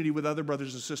community with other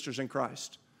brothers and sisters in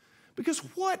Christ. Because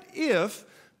what if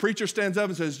preacher stands up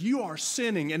and says, you are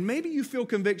sinning, and maybe you feel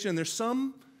conviction, there's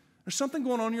something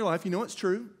going on in your life, you know it's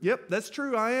true. Yep, that's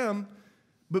true, I am.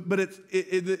 But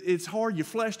it's hard, your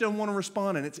flesh doesn't want to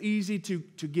respond, and it's easy to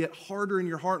get harder in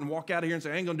your heart and walk out of here and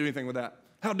say, I ain't going to do anything with that.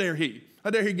 How dare he? How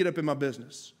dare he get up in my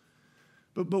business?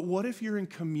 But what if you're in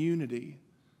community?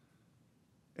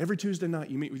 Every Tuesday night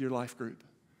you meet with your life group.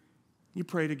 You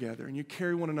pray together, and you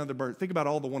carry one another's burden. Think about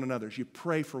all the one another's. You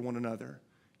pray for one another.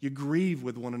 You grieve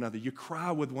with one another. You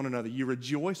cry with one another. You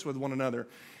rejoice with one another.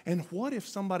 And what if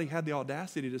somebody had the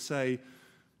audacity to say,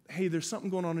 hey, there's something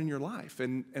going on in your life,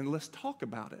 and let's talk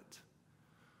about it?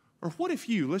 Or what if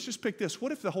let's just pick this.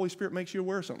 What if the Holy Spirit makes you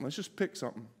aware of something? Let's just pick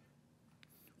something.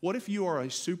 What if you are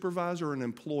a supervisor or an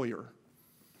employer,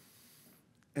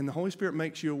 and the Holy Spirit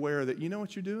makes you aware that, you know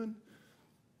what you're doing?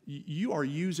 You are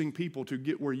using people to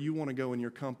get where you want to go in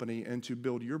your company and to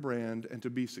build your brand and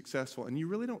to be successful. And you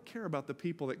really don't care about the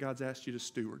people that God's asked you to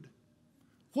steward.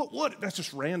 What? That's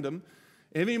just random.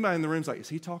 If anybody in the room's like, is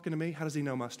he talking to me? How does he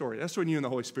know my story? That's when you and the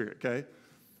Holy Spirit, okay?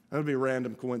 That would be a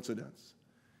random coincidence.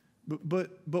 But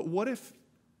what if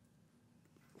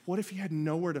you had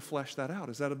nowhere to flesh that out?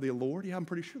 Is that of the Lord? Yeah, I'm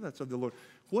pretty sure that's of the Lord.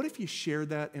 What if you shared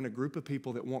that in a group of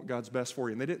people that want God's best for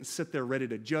you, and they didn't sit there ready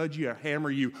to judge you or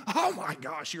hammer you? Oh my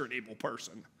gosh, you're an evil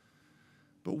person.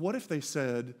 But what if they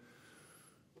said,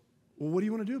 well, what do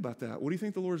you want to do about that? What do you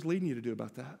think the Lord's leading you to do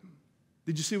about that?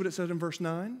 Did you see what it said in verse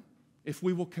 9? If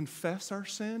we will confess our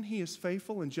sin, He is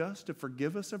faithful and just to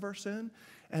forgive us of our sin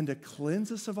and to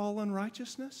cleanse us of all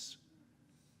unrighteousness.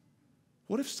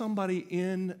 What if somebody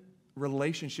in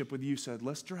relationship with you said,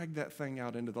 let's drag that thing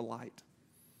out into the light?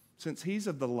 Since He's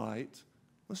of the light,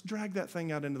 let's drag that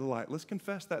thing out into the light. Let's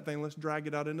confess that thing. Let's drag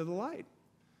it out into the light.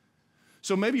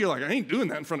 So maybe you're like, I ain't doing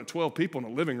that in front of 12 people in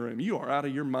a living room. You are out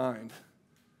of your mind.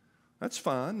 That's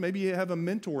fine. Maybe you have a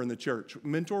mentor in the church.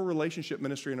 Mentor relationship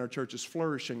ministry in our church is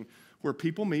flourishing, where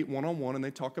people meet one-on-one and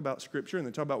they talk about Scripture and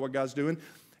they talk about what God's doing.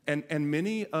 And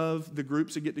many of the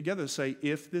groups that get together say,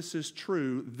 if this is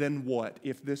true, then what?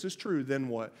 If this is true, then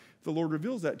what? If the Lord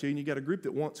reveals that to you and you got a group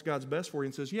that wants God's best for you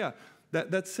and says, yeah,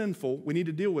 that's sinful. We need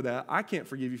to deal with that. I can't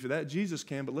forgive you for that. Jesus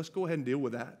can, but let's go ahead and deal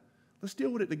with that. Let's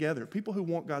deal with it together. People who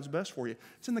want God's best for you.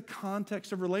 It's in the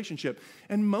context of relationship.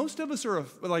 And most of us are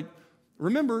like,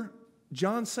 remember,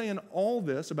 John's saying all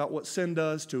this about what sin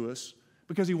does to us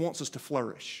because he wants us to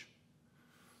flourish.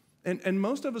 And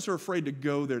most of us are afraid to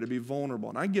go there, to be vulnerable.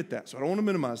 And I get that, so I don't want to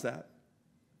minimize that.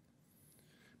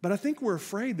 But I think we're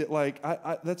afraid that, like,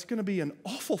 that's going to be an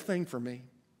awful thing for me.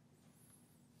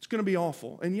 It's going to be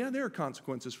awful. And yeah, there are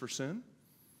consequences for sin.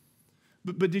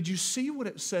 But did you see what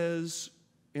it says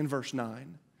in verse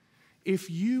 9? If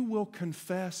you will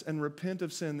confess and repent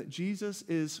of sin, that Jesus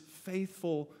is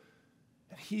faithful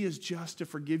and He is just to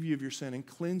forgive you of your sin and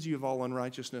cleanse you of all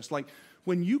unrighteousness. Like,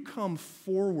 when you come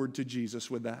forward to Jesus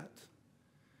with that,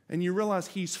 and you realize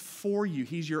He's for you,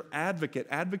 He's your advocate.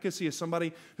 Advocacy is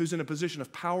somebody who's in a position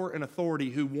of power and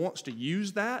authority who wants to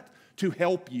use that to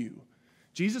help you.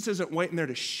 Jesus isn't waiting there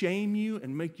to shame you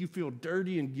and make you feel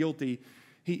dirty and guilty.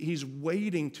 He's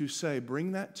waiting to say,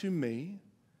 bring that to me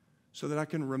so that I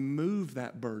can remove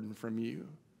that burden from you.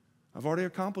 I've already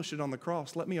accomplished it on the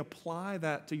cross. Let me apply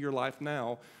that to your life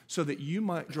now so that you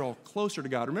might draw closer to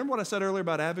God. Remember what I said earlier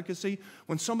about advocacy?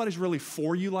 When somebody's really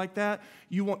for you like that,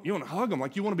 you want to hug them,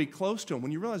 like you want to be close to them.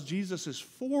 When you realize Jesus is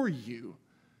for you,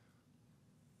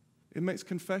 it makes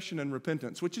confession and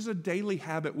repentance, which is a daily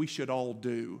habit we should all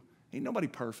do. Ain't nobody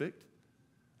perfect.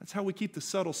 That's how we keep the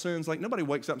subtle sins. Like nobody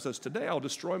wakes up and says, today I'll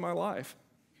destroy my life.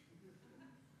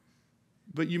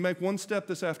 But you make one step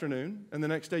this afternoon, and the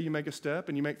next day you make a step,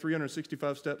 and you make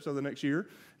 365 steps over the next year,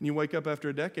 and you wake up after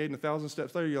a decade, and 1,000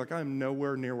 steps later, you're like, I'm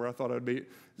nowhere near where I thought I'd be.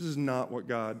 This is not what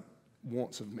God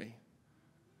wants of me.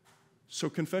 So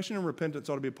confession and repentance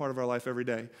ought to be a part of our life every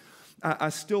day. I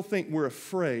still think we're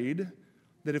afraid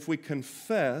that if we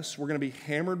confess, we're going to be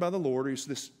hammered by the Lord, or he's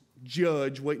this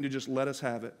judge waiting to just let us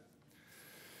have it.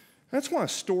 That's why a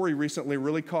story recently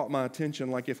really caught my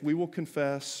attention. Like if we will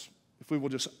confess, if we will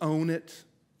just own it,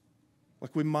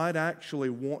 like we might actually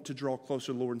want to draw closer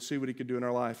to the Lord and see what he could do in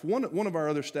our life. One of our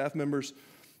other staff members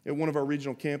at one of our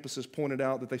regional campuses pointed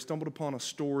out that they stumbled upon a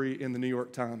story in the New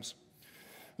York Times.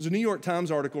 There's a New York Times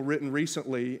article written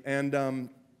recently, and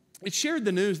it shared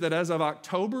the news that as of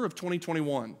October of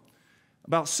 2021,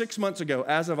 about 6 months ago,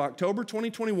 as of October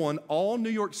 2021, all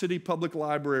New York City public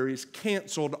libraries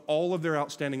canceled all of their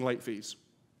outstanding late fees.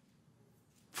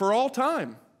 For all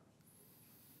time.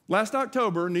 Last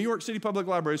October, New York City public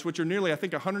libraries, which are nearly, I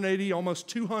think, 180, almost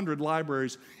 200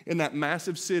 libraries in that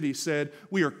massive city, said,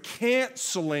 we are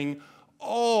canceling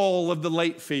all of the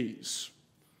late fees.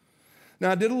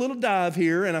 Now, I did a little dive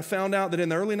here, and I found out that in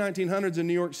the early 1900s in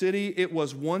New York City, it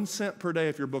was 1 cent per day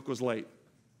if your book was late.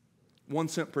 1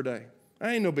 cent per day. That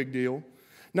ain't no big deal.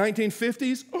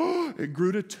 1950s, it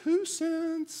grew to 2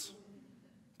 cents.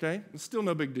 Okay, it's still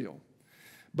no big deal.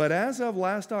 But as of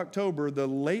last October, the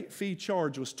late fee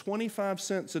charge was 25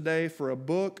 cents a day for a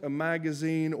book, a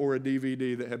magazine, or a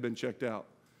DVD that had been checked out.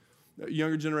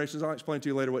 Younger generations, I'll explain to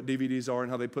you later what DVDs are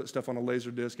and how they put stuff on a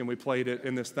laser disc and we played it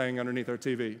in this thing underneath our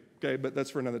TV. Okay, but that's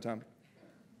for another time.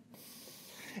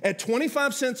 At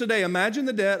 25 cents a day, imagine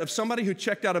the debt of somebody who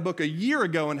checked out a book a year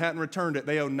ago and hadn't returned it.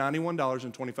 They owe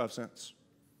 $91.25.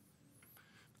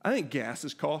 I think gas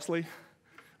is costly.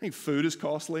 I think food is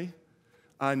costly.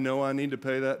 I know I need to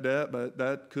pay that debt, but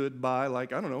that could buy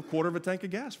a quarter of a tank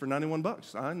of gas for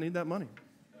 $91. I need that money.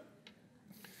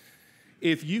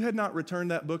 If you had not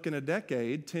returned that book in a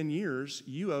decade, 10 years,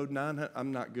 you owed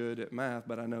I'm not good at math,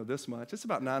 but I know this much. It's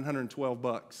about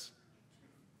 $912.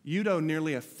 You'd owe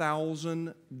nearly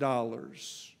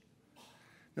 $1,000.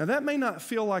 Now, that may not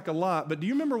feel like a lot, but do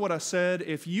you remember what I said?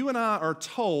 If you and I are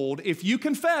told, if you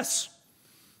confess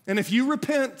and if you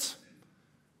repent,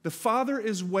 the Father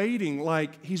is waiting,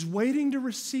 like he's waiting to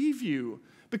receive you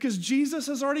because Jesus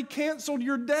has already canceled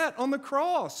your debt on the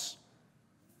cross.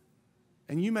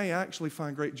 And you may actually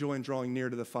find great joy in drawing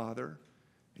near to the Father,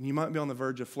 and you might be on the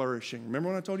verge of flourishing. Remember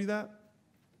when I told you that?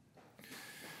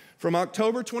 From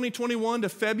October 2021 to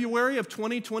February of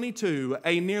 2022,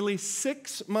 a nearly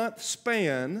 6-month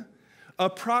span,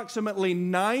 approximately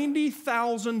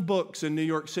 90,000 books in New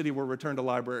York City were returned to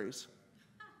libraries.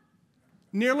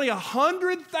 Nearly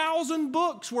 100,000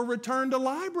 books were returned to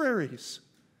libraries.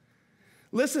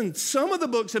 Listen, some of the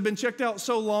books have been checked out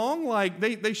so long, like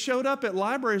they showed up at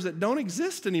libraries that don't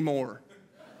exist anymore.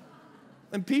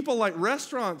 And people like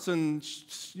restaurants and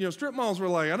strip malls were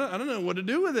like, I don't know what to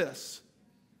do with this.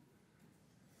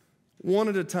 One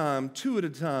at a time, two at a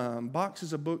time,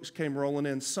 boxes of books came rolling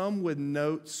in, some with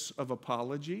notes of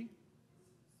apology,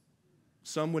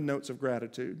 some with notes of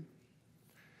gratitude.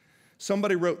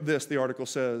 Somebody wrote this, the article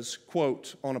says,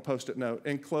 quote, on a Post-it note,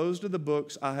 enclosed are the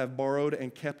books I have borrowed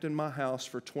and kept in my house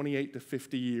for 28 to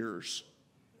 50 years.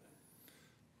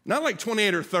 Not like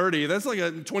 28 or 30, that's like a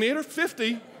 28 or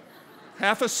 50,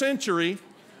 half a century.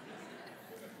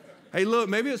 Hey, look,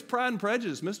 maybe it's Pride and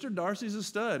Prejudice. Mr. Darcy's a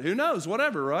stud. Who knows?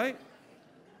 Whatever, right?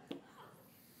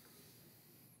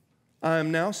 I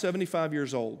am now 75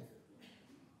 years old.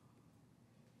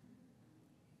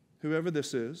 Whoever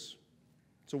this is,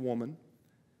 it's a woman.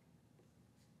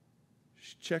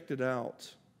 She checked it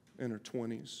out in her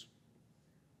 20s.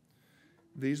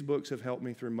 These books have helped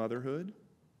me through motherhood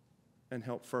and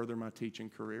helped further my teaching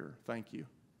career. Thank you.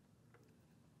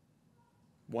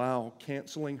 Wow,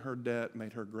 canceling her debt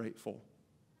made her grateful.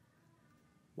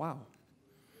 Wow.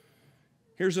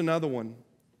 Here's another one.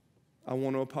 I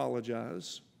want to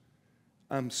apologize.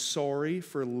 I'm sorry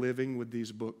for living with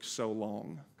these books so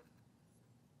long.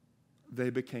 They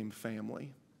became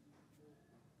family.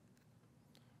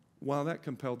 While that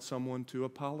compelled someone to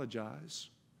apologize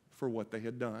for what they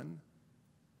had done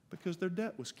because their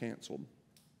debt was canceled.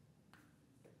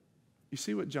 You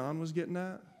see what John was getting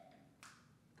at?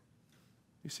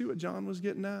 You see what John was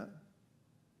getting at?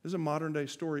 This is a modern day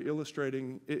story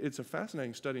illustrating, it's a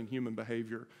fascinating study in human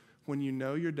behavior. When you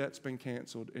know your debt's been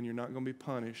canceled and you're not going to be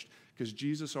punished because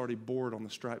Jesus already bore it on the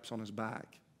stripes on his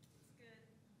back,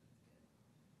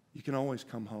 you can always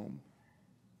come home.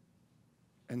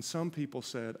 And some people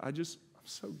said, I'm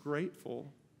so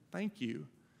grateful. Thank you.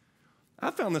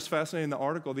 I found this fascinating in the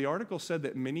article. The article said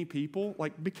that many people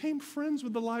became friends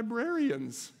with the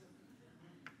librarians.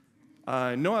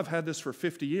 I know I've had this for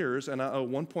 50 years, and I owe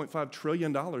 $1.5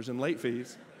 trillion in late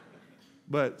fees.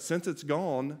 But since it's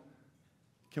gone,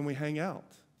 can we hang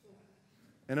out?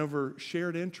 And over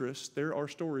shared interests, there are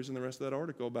stories in the rest of that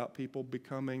article about people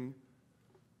becoming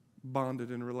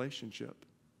bonded in a relationship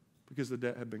because the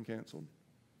debt had been canceled.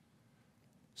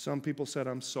 Some people said,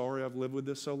 I'm sorry I've lived with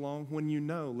this so long. When you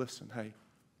know, listen, hey,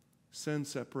 sin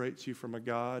separates you from a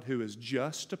God who is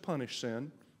just to punish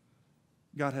sin.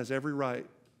 God has every right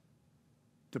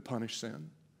to punish sin.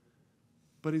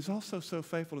 But he's also so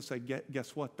faithful to say,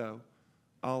 guess what though?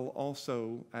 I'll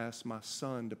also ask my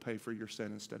son to pay for your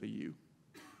sin instead of you.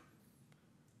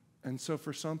 And so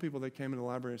for some people, they came into the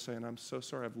library saying, I'm so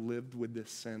sorry I've lived with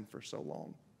this sin for so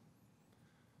long.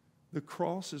 The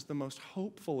cross is the most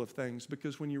hopeful of things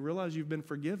because when you realize you've been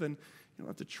forgiven, you don't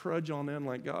have to trudge on in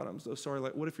like, God, I'm so sorry.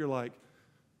 What if you're like,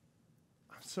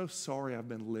 I'm so sorry I've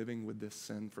been living with this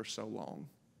sin for so long.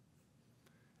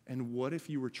 And what if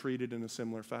you were treated in a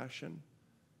similar fashion?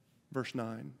 Verse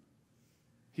 9,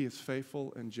 he is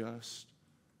faithful and just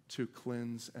to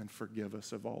cleanse and forgive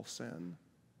us of all sin,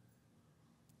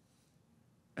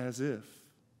 as if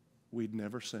we'd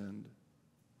never sinned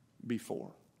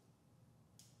before.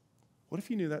 What if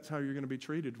you knew that's how you're going to be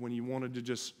treated when you wanted to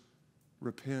just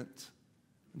repent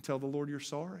and tell the Lord you're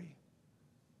sorry?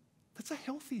 That's a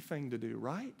healthy thing to do,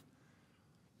 right?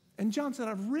 And John said,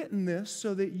 I've written this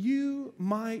so that you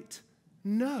might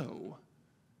know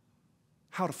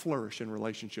how to flourish in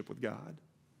relationship with God.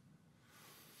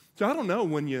 So I don't know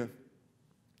when you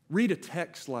read a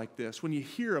text like this, when you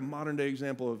hear a modern day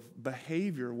example of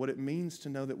behavior, what it means to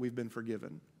know that we've been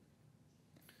forgiven.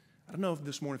 I don't know if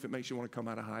this morning if it makes you want to come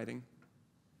out of hiding,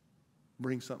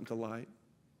 bring something to light.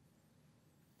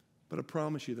 But I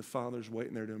promise you the Father's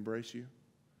waiting there to embrace you.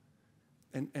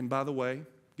 And by the way,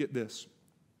 get this.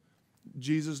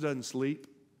 Jesus doesn't sleep,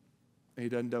 and he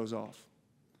doesn't doze off.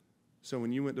 So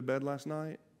when you went to bed last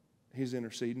night, he's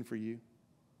interceding for you.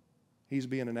 He's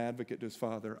being an advocate to his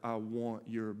Father. I want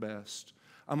your best.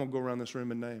 I'm going to go around this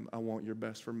room and name, I want your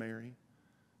best for Mary.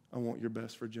 I want your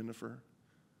best for Jennifer.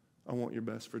 I want your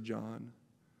best for John.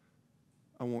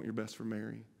 I want your best for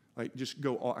Mary. Just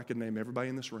go, I could name everybody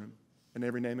in this room, and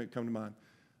every name that would come to mind.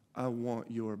 I want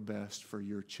your best for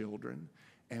your children.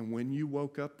 And when you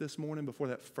woke up this morning, before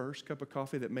that first cup of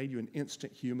coffee that made you an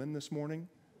instant human this morning,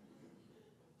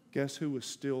 guess who was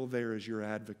still there as your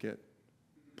advocate,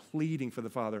 pleading for the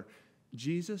Father?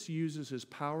 Jesus uses his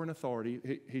power and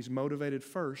authority. He's motivated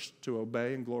first to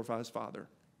obey and glorify his Father.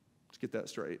 Let's get that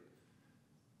straight.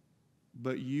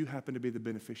 But you happen to be the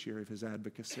beneficiary of his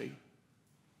advocacy.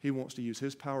 He wants to use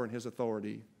his power and his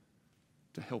authority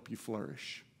to help you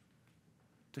flourish,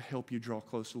 to help you draw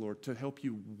close to the Lord, to help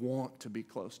you want to be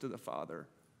close to the Father.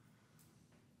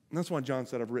 And that's why John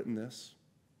said, I've written this,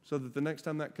 so that the next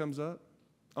time that comes up,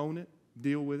 own it,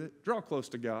 deal with it, draw close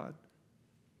to God,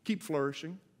 keep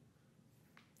flourishing.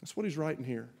 That's what he's writing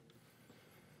here.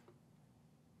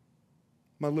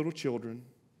 My little children,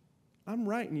 I'm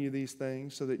writing you these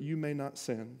things so that you may not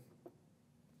sin.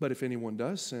 But if anyone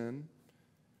does sin,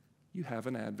 you have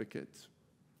an advocate.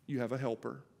 You have a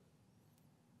helper.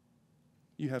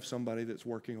 You have somebody that's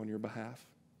working on your behalf.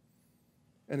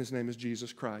 And his name is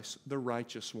Jesus Christ, the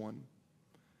righteous one.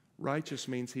 Righteous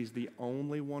means he's the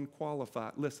only one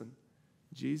qualified. Listen,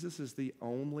 Jesus is the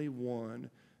only one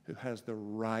who has the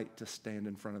right to stand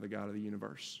in front of the God of the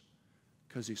universe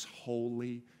because he's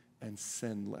holy and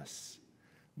sinless.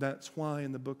 That's why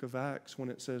in the book of Acts, when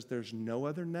it says there's no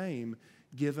other name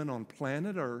given on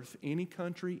planet Earth, any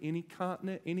country, any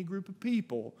continent, any group of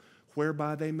people,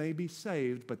 whereby they may be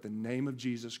saved, but the name of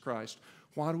Jesus Christ.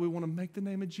 Why do we want to make the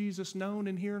name of Jesus known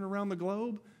in here and around the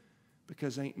globe?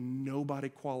 Because ain't nobody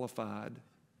qualified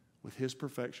with his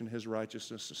perfection, his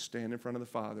righteousness to stand in front of the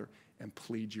Father and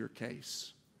plead your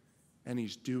case. And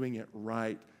he's doing it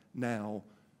right now.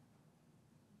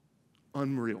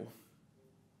 Unreal.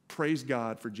 Praise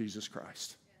God for Jesus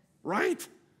Christ. Right?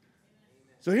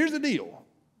 So here's the deal.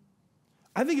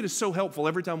 I think it is so helpful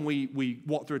every time we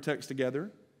walk through a text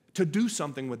together to do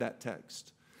something with that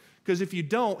text. Because if you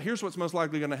don't, here's what's most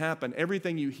likely going to happen.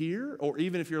 Everything you hear, or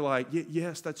even if you're like,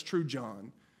 yes, that's true,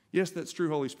 John. Yes, that's true,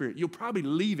 Holy Spirit. You'll probably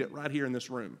leave it right here in this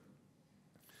room.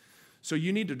 So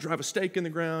you need to drive a stake in the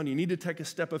ground. You need to take a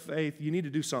step of faith. You need to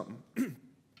do something.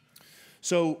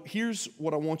 So here's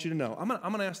what I want you to know. I'm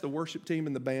going to ask the worship team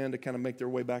and the band to kind of make their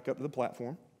way back up to the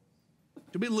platform.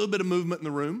 There'll be a little bit of movement in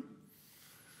the room.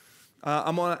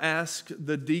 I'm going to ask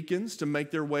the deacons to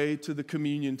make their way to the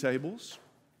communion tables.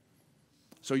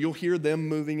 So you'll hear them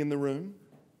moving in the room.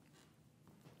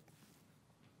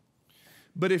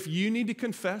 But if you need to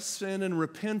confess sin and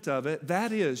repent of it,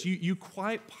 that is, you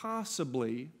quite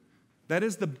possibly, that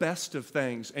is the best of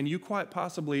things, and you quite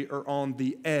possibly are on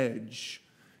the edge.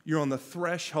 You're on the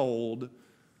threshold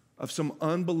of some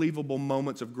unbelievable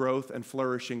moments of growth and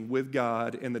flourishing with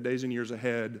God in the days and years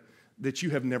ahead that you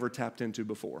have never tapped into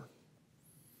before.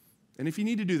 And if you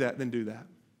need to do that, then do that.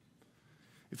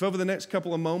 If over the next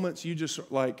couple of moments you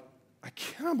just like, I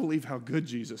cannot believe how good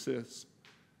Jesus is.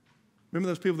 Remember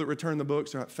those people that return the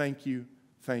books? They're like, thank you,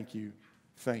 thank you,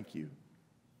 thank you.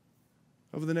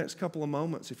 Over the next couple of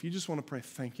moments, if you just want to pray,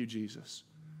 thank you, Jesus.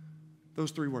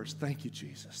 Those 3 words, thank you,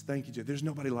 Jesus. Thank you, Jesus. There's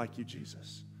nobody like you,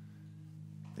 Jesus.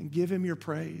 Then give him your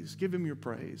praise. Give him your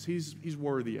praise. He's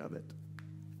worthy of it.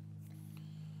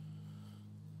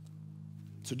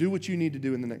 So do what you need to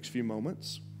do in the next few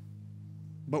moments.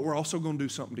 But we're also going to do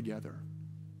something together.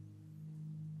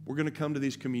 We're going to come to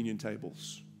these communion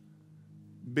tables.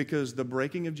 Because the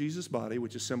breaking of Jesus' body,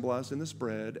 which is symbolized in this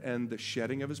bread, and the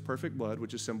shedding of his perfect blood,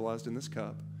 which is symbolized in this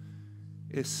cup,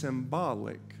 is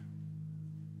symbolic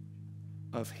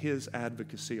of his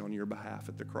advocacy on your behalf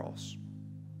at the cross.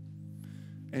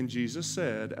 And Jesus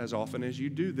said, as often as you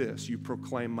do this, you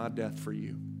proclaim my death for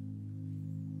you.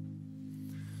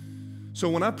 So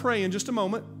when I pray in just a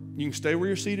moment, you can stay where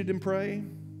you're seated and pray.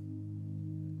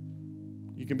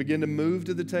 You can begin to move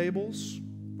to the tables.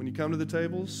 When you come to the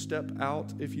tables, step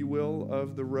out, if you will,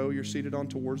 of the row you're seated on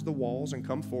towards the walls and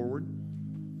come forward.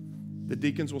 The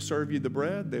deacons will serve you the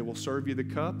bread. They will serve you the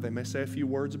cup. They may say a few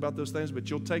words about those things, but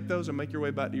you'll take those and make your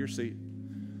way back to your seat.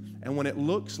 And when it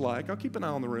looks like, I'll keep an eye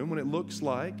on the room, when it looks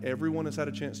like everyone has had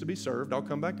a chance to be served, I'll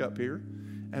come back up here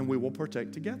and we will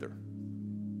partake together.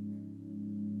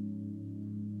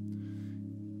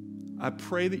 I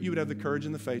pray that you would have the courage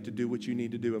and the faith to do what you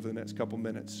need to do over the next couple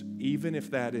minutes, even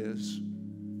if that is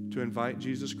to invite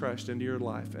Jesus Christ into your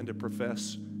life and to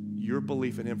profess your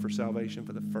belief in him for salvation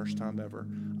for the first time ever.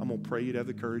 I'm going to pray you'd have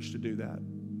the courage to do that.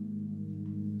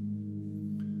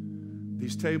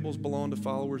 These tables belong to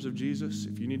followers of Jesus.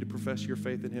 If you need to profess your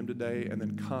faith in him today and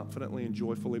then confidently and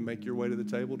joyfully make your way to the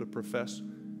table to profess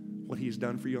what he's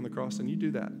done for you on the cross, then you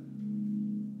do that.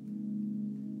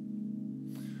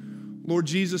 Lord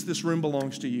Jesus, this room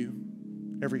belongs to you.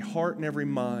 Every heart and every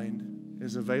mind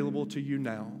is available to you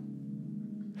now.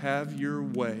 Have your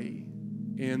way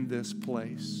in this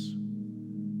place.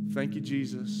 Thank you,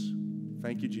 Jesus.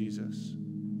 Thank you, Jesus.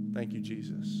 Thank you,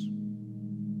 Jesus.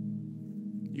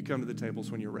 You come to the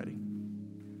tables when you're ready.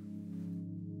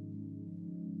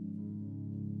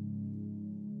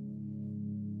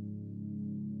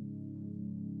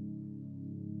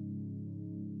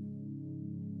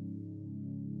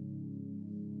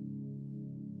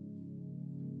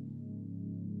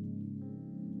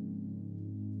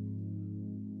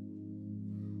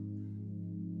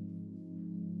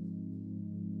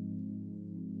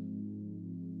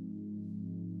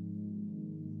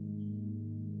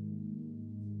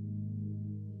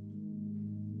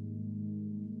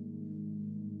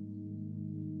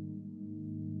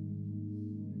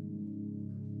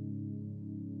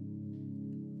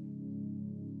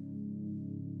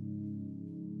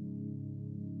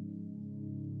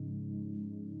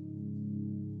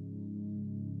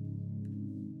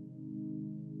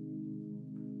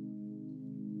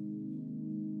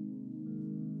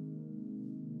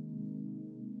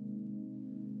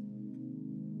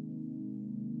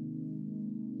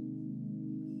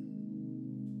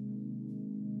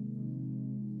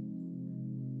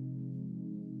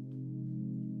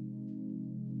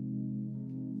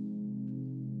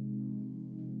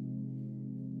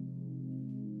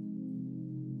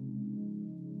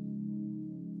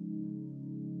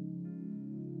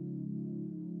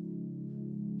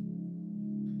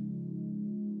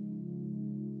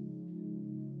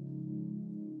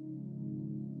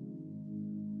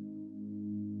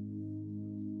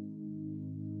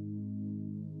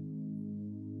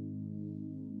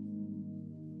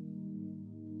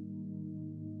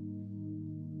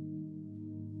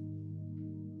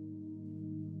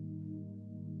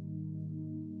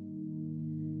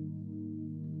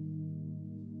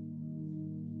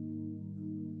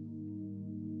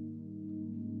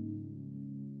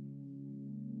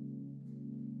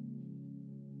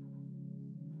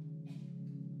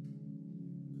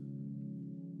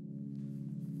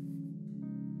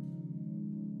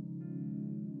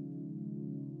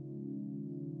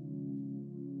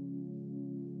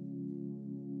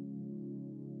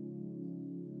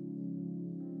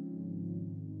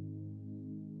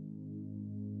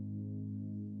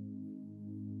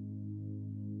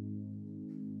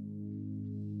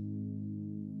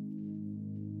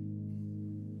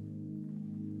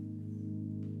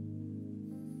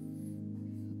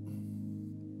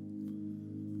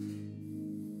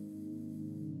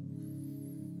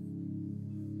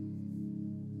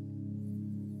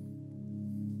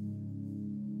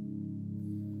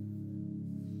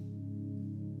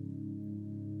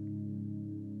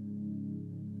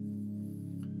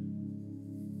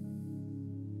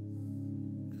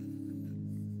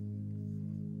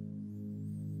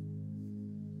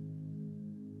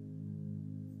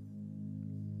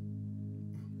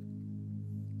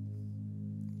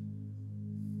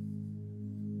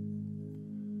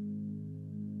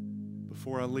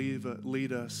 Before I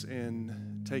lead us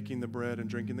in taking the bread and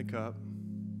drinking the cup,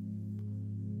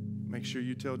 make sure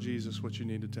you tell Jesus what you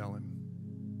need to tell him.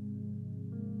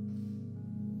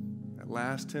 That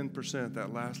last 10%,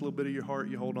 that last little bit of your heart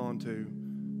you hold on to,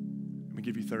 I'm going to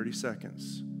give you 30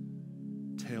 seconds.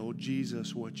 Tell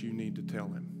Jesus what you need to tell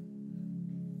him.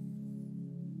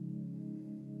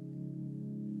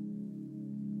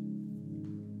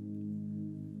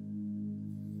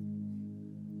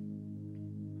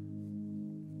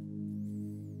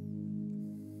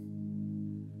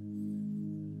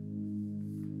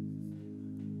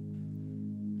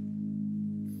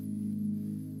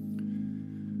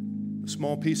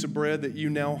 Small piece of bread that you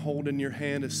now hold in your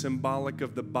hand is symbolic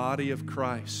of the body of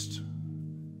Christ,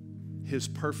 his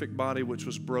perfect body which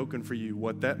was broken for you.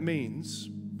 What that means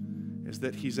is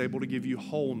that he's able to give you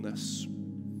wholeness.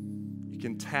 You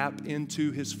can tap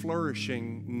into his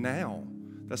flourishing now.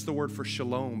 That's the word for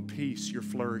shalom, peace, you're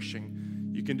flourishing.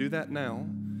 You can do that now,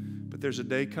 but there's a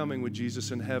day coming with Jesus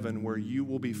in heaven where you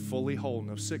will be fully whole.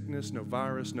 No sickness, no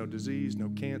virus, no disease, no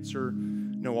cancer,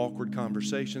 no awkward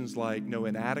conversations, like no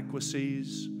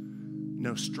inadequacies,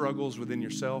 no struggles within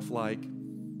yourself, like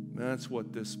that's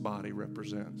what this body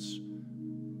represents.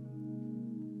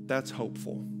 That's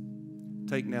hopeful.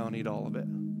 Take now and eat all of it.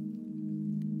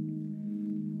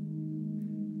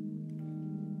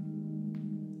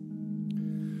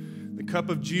 The cup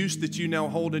of juice that you now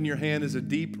hold in your hand is a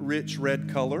deep, rich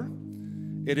red color.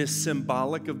 It is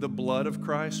symbolic of the blood of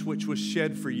Christ, which was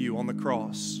shed for you on the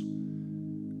cross.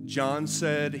 John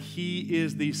said he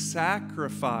is the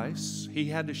sacrifice. He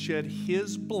had to shed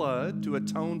his blood to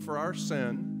atone for our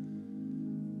sin,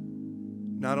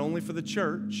 not only for the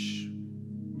church,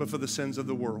 but for the sins of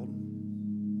the world.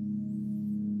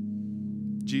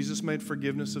 Jesus made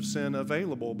forgiveness of sin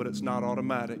available, but it's not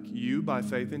automatic. You, by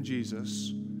faith in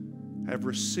Jesus, have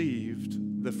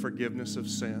received the forgiveness of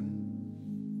sin.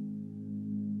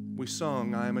 We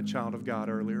sung, I am a child of God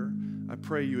earlier. I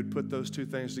pray you would put those two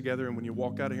things together, and when you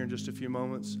walk out of here in just a few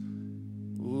moments,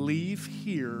 leave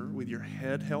here with your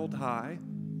head held high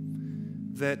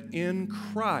that in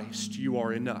Christ you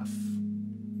are enough.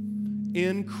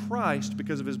 In Christ,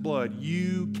 because of his blood,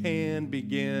 you can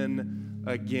begin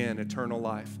again eternal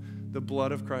life. The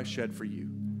blood of Christ shed for you.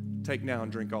 Take now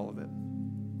and drink all of it.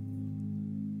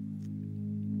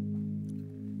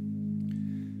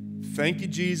 Thank you,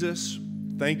 Jesus.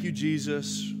 Thank you,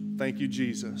 Jesus. Thank you,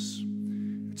 Jesus.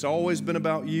 It's always been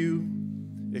about you.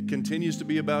 It continues to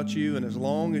be about you. And as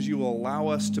long as you will allow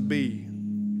us to be,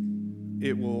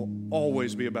 it will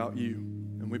always be about you.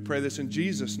 And we pray this in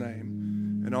Jesus'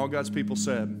 name. And all God's people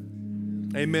said,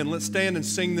 amen. Let's stand and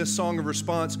sing this song of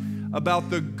response about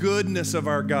the goodness of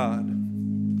our God.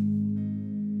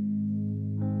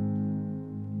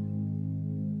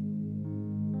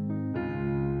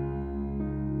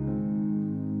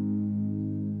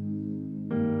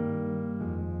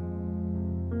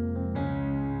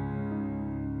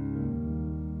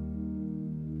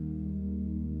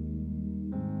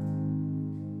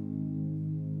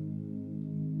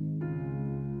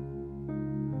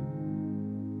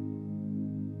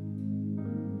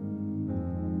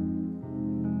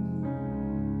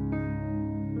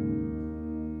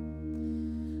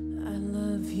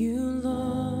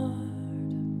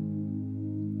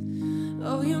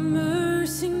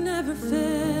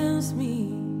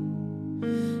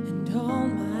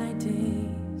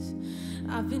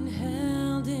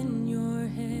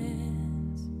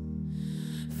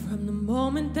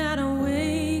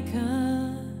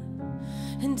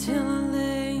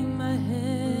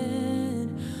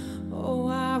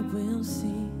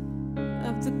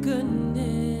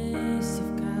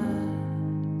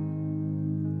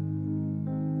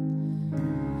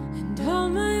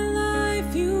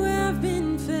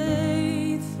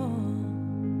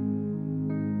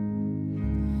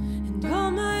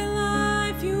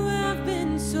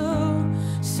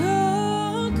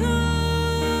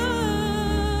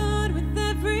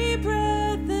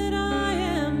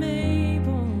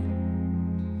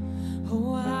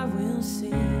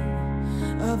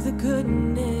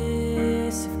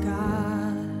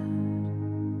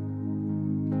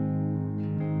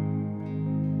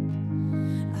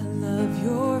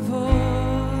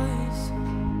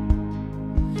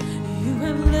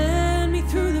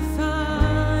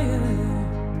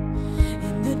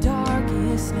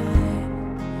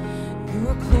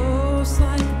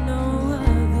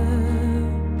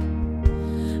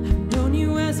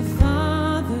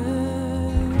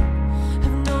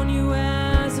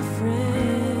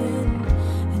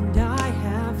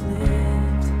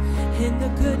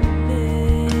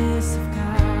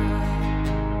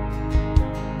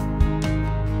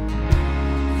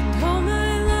 All my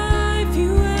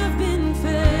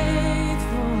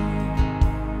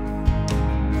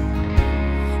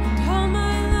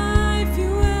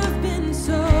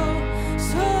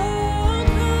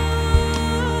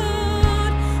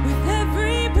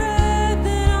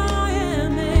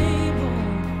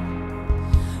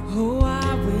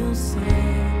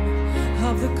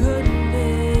the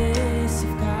goodness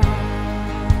of God.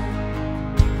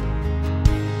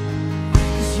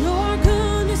 'Cause your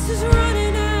goodness is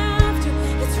running after,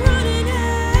 it's running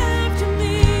after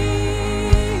me.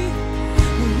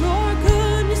 Your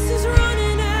goodness is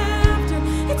running after,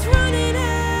 it's running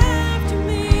after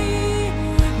me.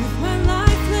 With my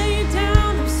life laid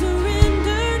down, I'm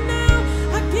surrendered now.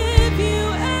 I give you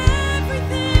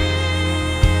everything.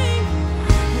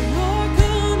 Your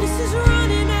goodness is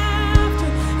running after,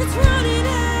 it's running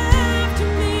after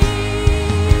me.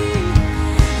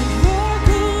 Your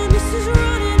goodness is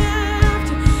running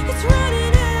after, it's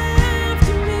running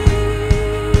after me.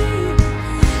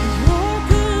 Your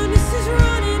goodness is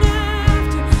running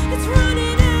after, it's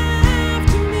running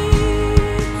after me.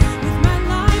 With my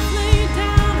life laid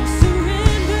down, I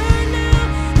surrender now.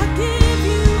 I give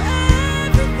you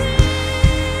everything.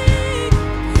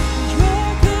 Your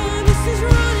goodness is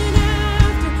running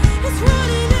after, it's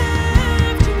running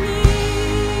after me.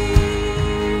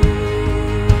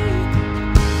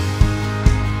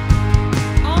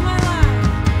 All my life,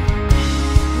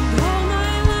 and all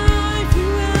my life you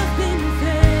have been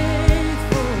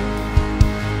faithful.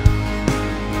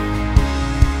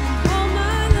 All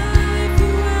my life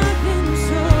you have been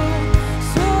so,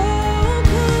 so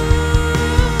good.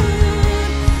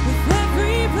 With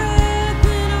every breath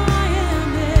that I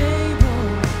am able,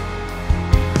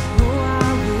 oh,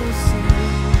 I will sing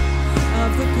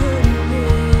of the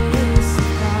goodness of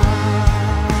God.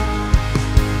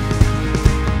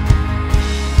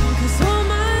 'Cause all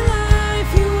my life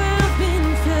you have been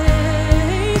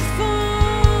faithful.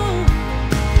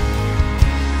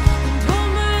 And all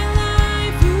my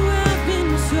life you have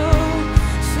been so,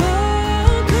 so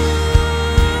good.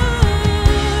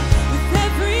 With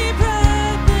every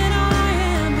breath that I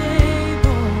am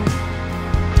able,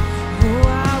 oh,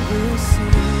 I will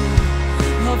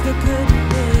sing of the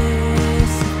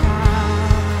goodness of God.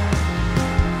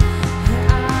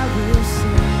 Yeah, I will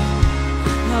sing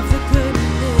of the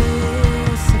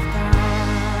goodness of God.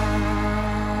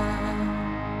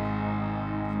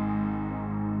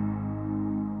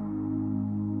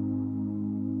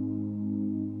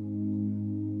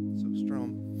 So strong.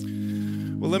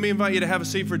 Well, let me invite you to have a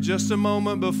seat for just a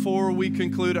moment before we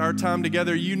conclude our time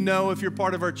together. You know, if you're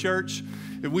part of our church,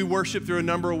 if we worship through a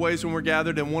number of ways when we're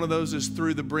gathered, and one of those is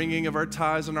through the bringing of our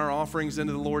tithes and our offerings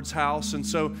into the Lord's house. And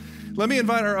so let me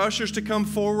invite our ushers to come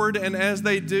forward, and as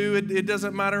they do, it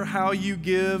doesn't matter how you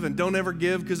give, and don't ever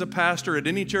give because a pastor at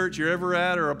any church you're ever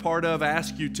at or a part of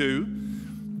asks you to.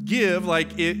 Give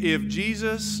like if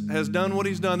Jesus has done what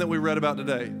he's done that we read about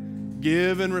today.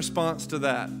 Give in response to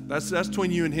that. That's between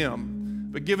you and him.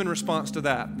 But give in response to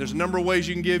that. There's a number of ways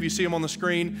you can give. You see them on the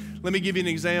screen. Let me give you an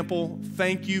example.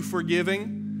 Thank you for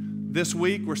giving. This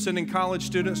week, we're sending college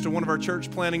students to one of our church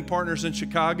planning partners in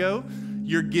Chicago.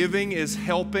 Your giving is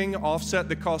helping offset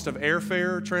the cost of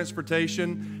airfare,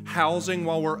 transportation, housing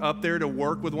while we're up there to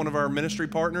work with one of our ministry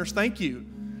partners. Thank you.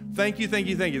 Thank you, thank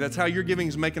you, thank you. That's how your giving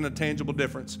is making a tangible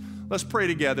difference. Let's pray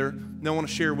together. And I want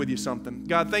to share with you something.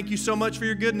 God, thank you so much for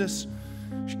your goodness.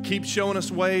 Keep showing us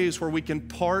ways where we can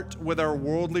part with our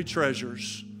worldly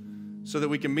treasures so that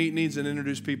we can meet needs and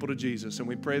introduce people to Jesus. And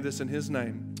we pray this in his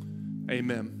name.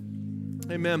 Amen.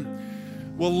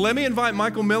 Amen. Well, let me invite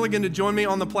Michael Milligan to join me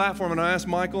on the platform. And I asked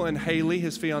Michael and Haley,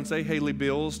 his fiancée, Haley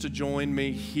Bills, to join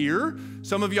me here.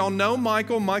 Some of y'all know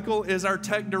Michael. Michael is our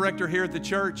tech director here at the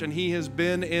church, and he has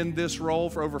been in this role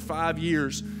for over 5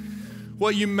 years.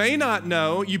 What you may not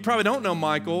know, you probably don't know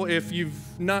Michael if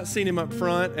you've not seen him up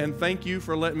front, and thank you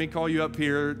for letting me call you up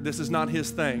here. This is not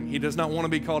his thing. He does not want to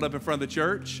be called up in front of the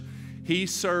church. He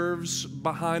serves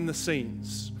behind the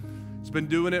scenes. He's been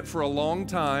doing it for a long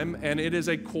time, and it is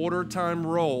a quarter-time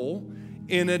role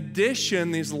in addition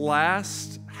these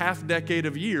last half-decade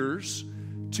of years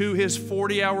to his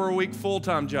 40-hour-a-week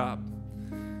full-time job.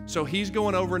 So he's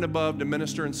going over and above to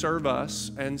minister and serve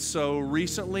us, and so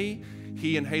recently,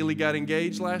 he and Haley got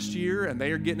engaged last year, and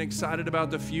they are getting excited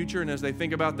about the future. And as they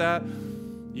think about that,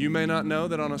 you may not know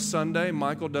that on a Sunday,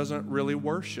 Michael doesn't really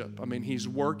worship. I mean, he's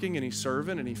working and he's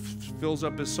serving and he fills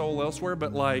up his soul elsewhere,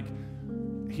 but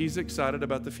he's excited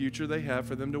about the future they have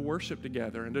for them to worship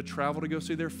together and to travel to go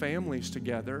see their families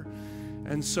together.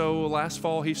 And so last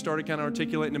fall, he started kind of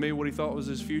articulating to me what he thought was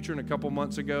his future. And a couple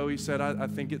months ago, he said, I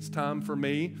think it's time for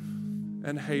me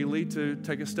and Haley to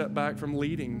take a step back from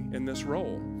leading in this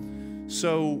role.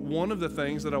 So one of the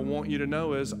things that I want you to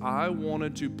know is I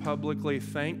wanted to publicly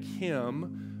thank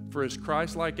him for his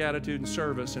Christ-like attitude and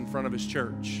service in front of his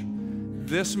church.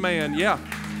 This man, yeah.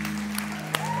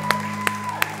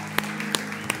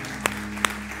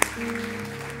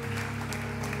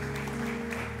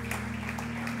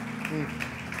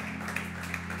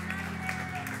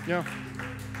 Yeah.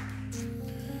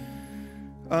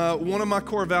 One of my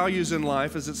core values in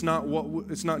life is it's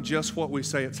not just what we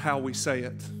say, it's how we say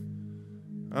it.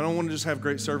 I don't want to just have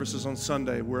great services on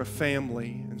Sunday. We're a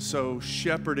family, and so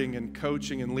shepherding and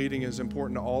coaching and leading is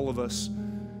important to all of us.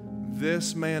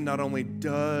 This man not only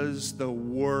does the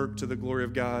work to the glory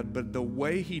of God, but the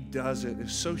way he does it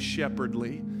is so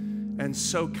shepherdly and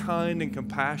so kind and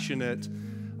compassionate.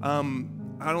 I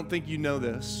don't think you know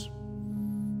this,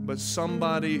 but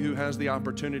somebody who has the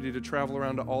opportunity to travel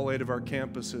around to all 8 of our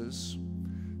campuses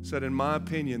said, in my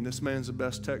opinion, this man's the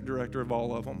best tech director of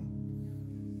all of them.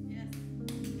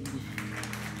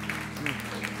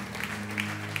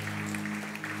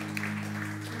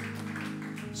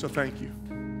 So thank you.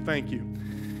 Thank you.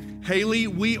 Haley,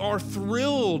 we are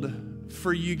thrilled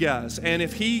for you guys. And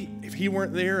if he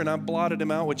weren't there and I blotted him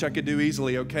out, which I could do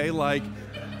easily, okay? Like,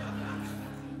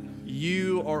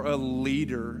 you are a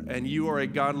leader and you are a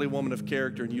godly woman of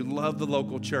character and you love the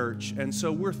local church. And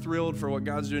so we're thrilled for what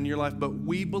God's doing in your life, but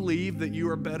we believe that you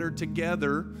are better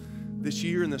together this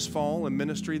year and this fall in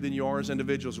ministry than you are as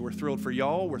individuals. We're thrilled for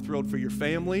y'all. We're thrilled for your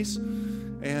families.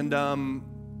 And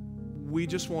we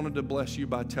just wanted to bless you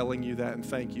by telling you that and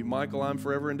thank you. Michael, I'm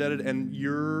forever indebted, and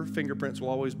your fingerprints will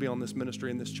always be on this ministry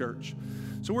and this church.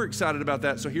 So we're excited about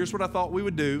that. So here's what I thought we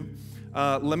would do.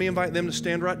 Let me invite them to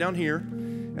stand right down here.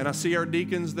 And I see our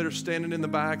deacons that are standing in the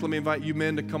back. Let me invite you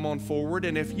men to come on forward.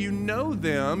 And if you know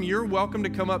them, you're welcome to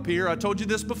come up here. I told you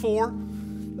this before.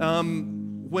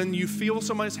 When you feel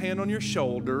somebody's hand on your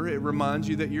shoulder, it reminds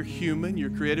you that you're human. You're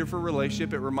created for a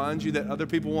relationship. It reminds you that other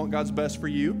people want God's best for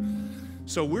you.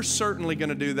 So we're certainly going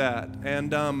to do that.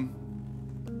 And,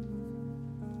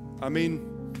 I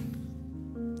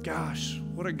mean, gosh,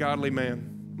 what a godly man.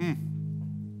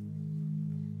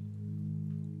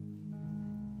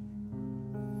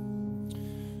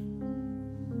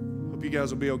 Hope you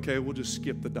guys will be okay. We'll just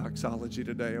skip the doxology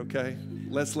today, okay?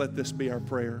 Let's let this be our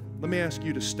prayer. Let me ask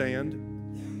you to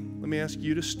stand. Let me ask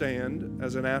you to stand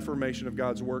as an affirmation of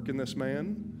God's work in this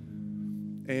man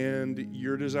and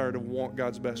your desire to want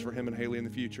God's best for him and Haley in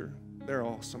the future. They're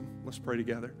awesome. Let's pray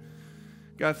together.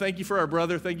 God, thank you for our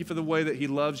brother. Thank you for the way that he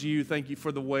loves you. Thank you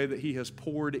for the way that he has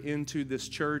poured into this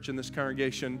church and this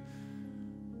congregation.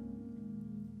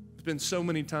 There's been so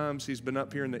many times he's been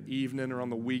up here in the evening or on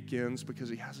the weekends because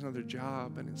he has another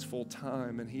job and it's full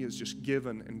time, and he has just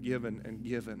given and given and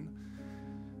given.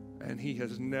 And he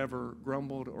has never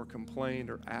grumbled or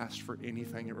complained or asked for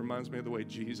anything. It reminds me of the way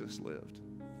Jesus lived.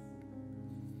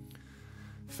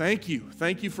 Thank you.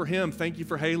 Thank you for him. Thank you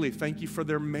for Haley. Thank you for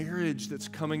their marriage that's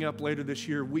coming up later this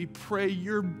year. We pray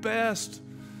your best.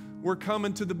 We're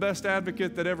coming to the best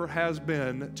advocate that ever has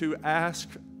been to ask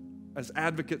as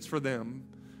advocates for them,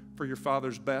 for your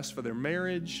Father's best, for their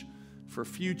marriage, for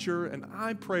future. And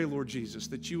I pray, Lord Jesus,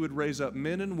 that you would raise up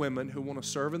men and women who want to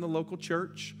serve in the local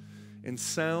church in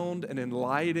sound and in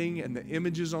lighting and the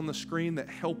images on the screen that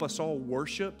help us all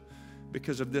worship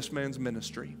because of this man's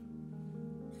ministry.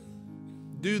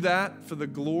 Do that for the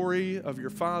glory of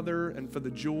your Father and for the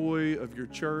joy of your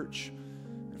church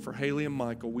and for Haley and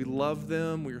Michael. We love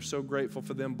them. We are so grateful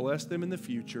for them. Bless them in the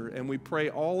future. And we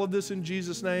pray all of this in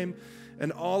Jesus' name.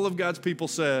 And all of God's people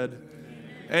said,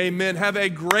 Amen. Have a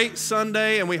great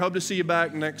Sunday, and we hope to see you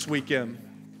back next weekend.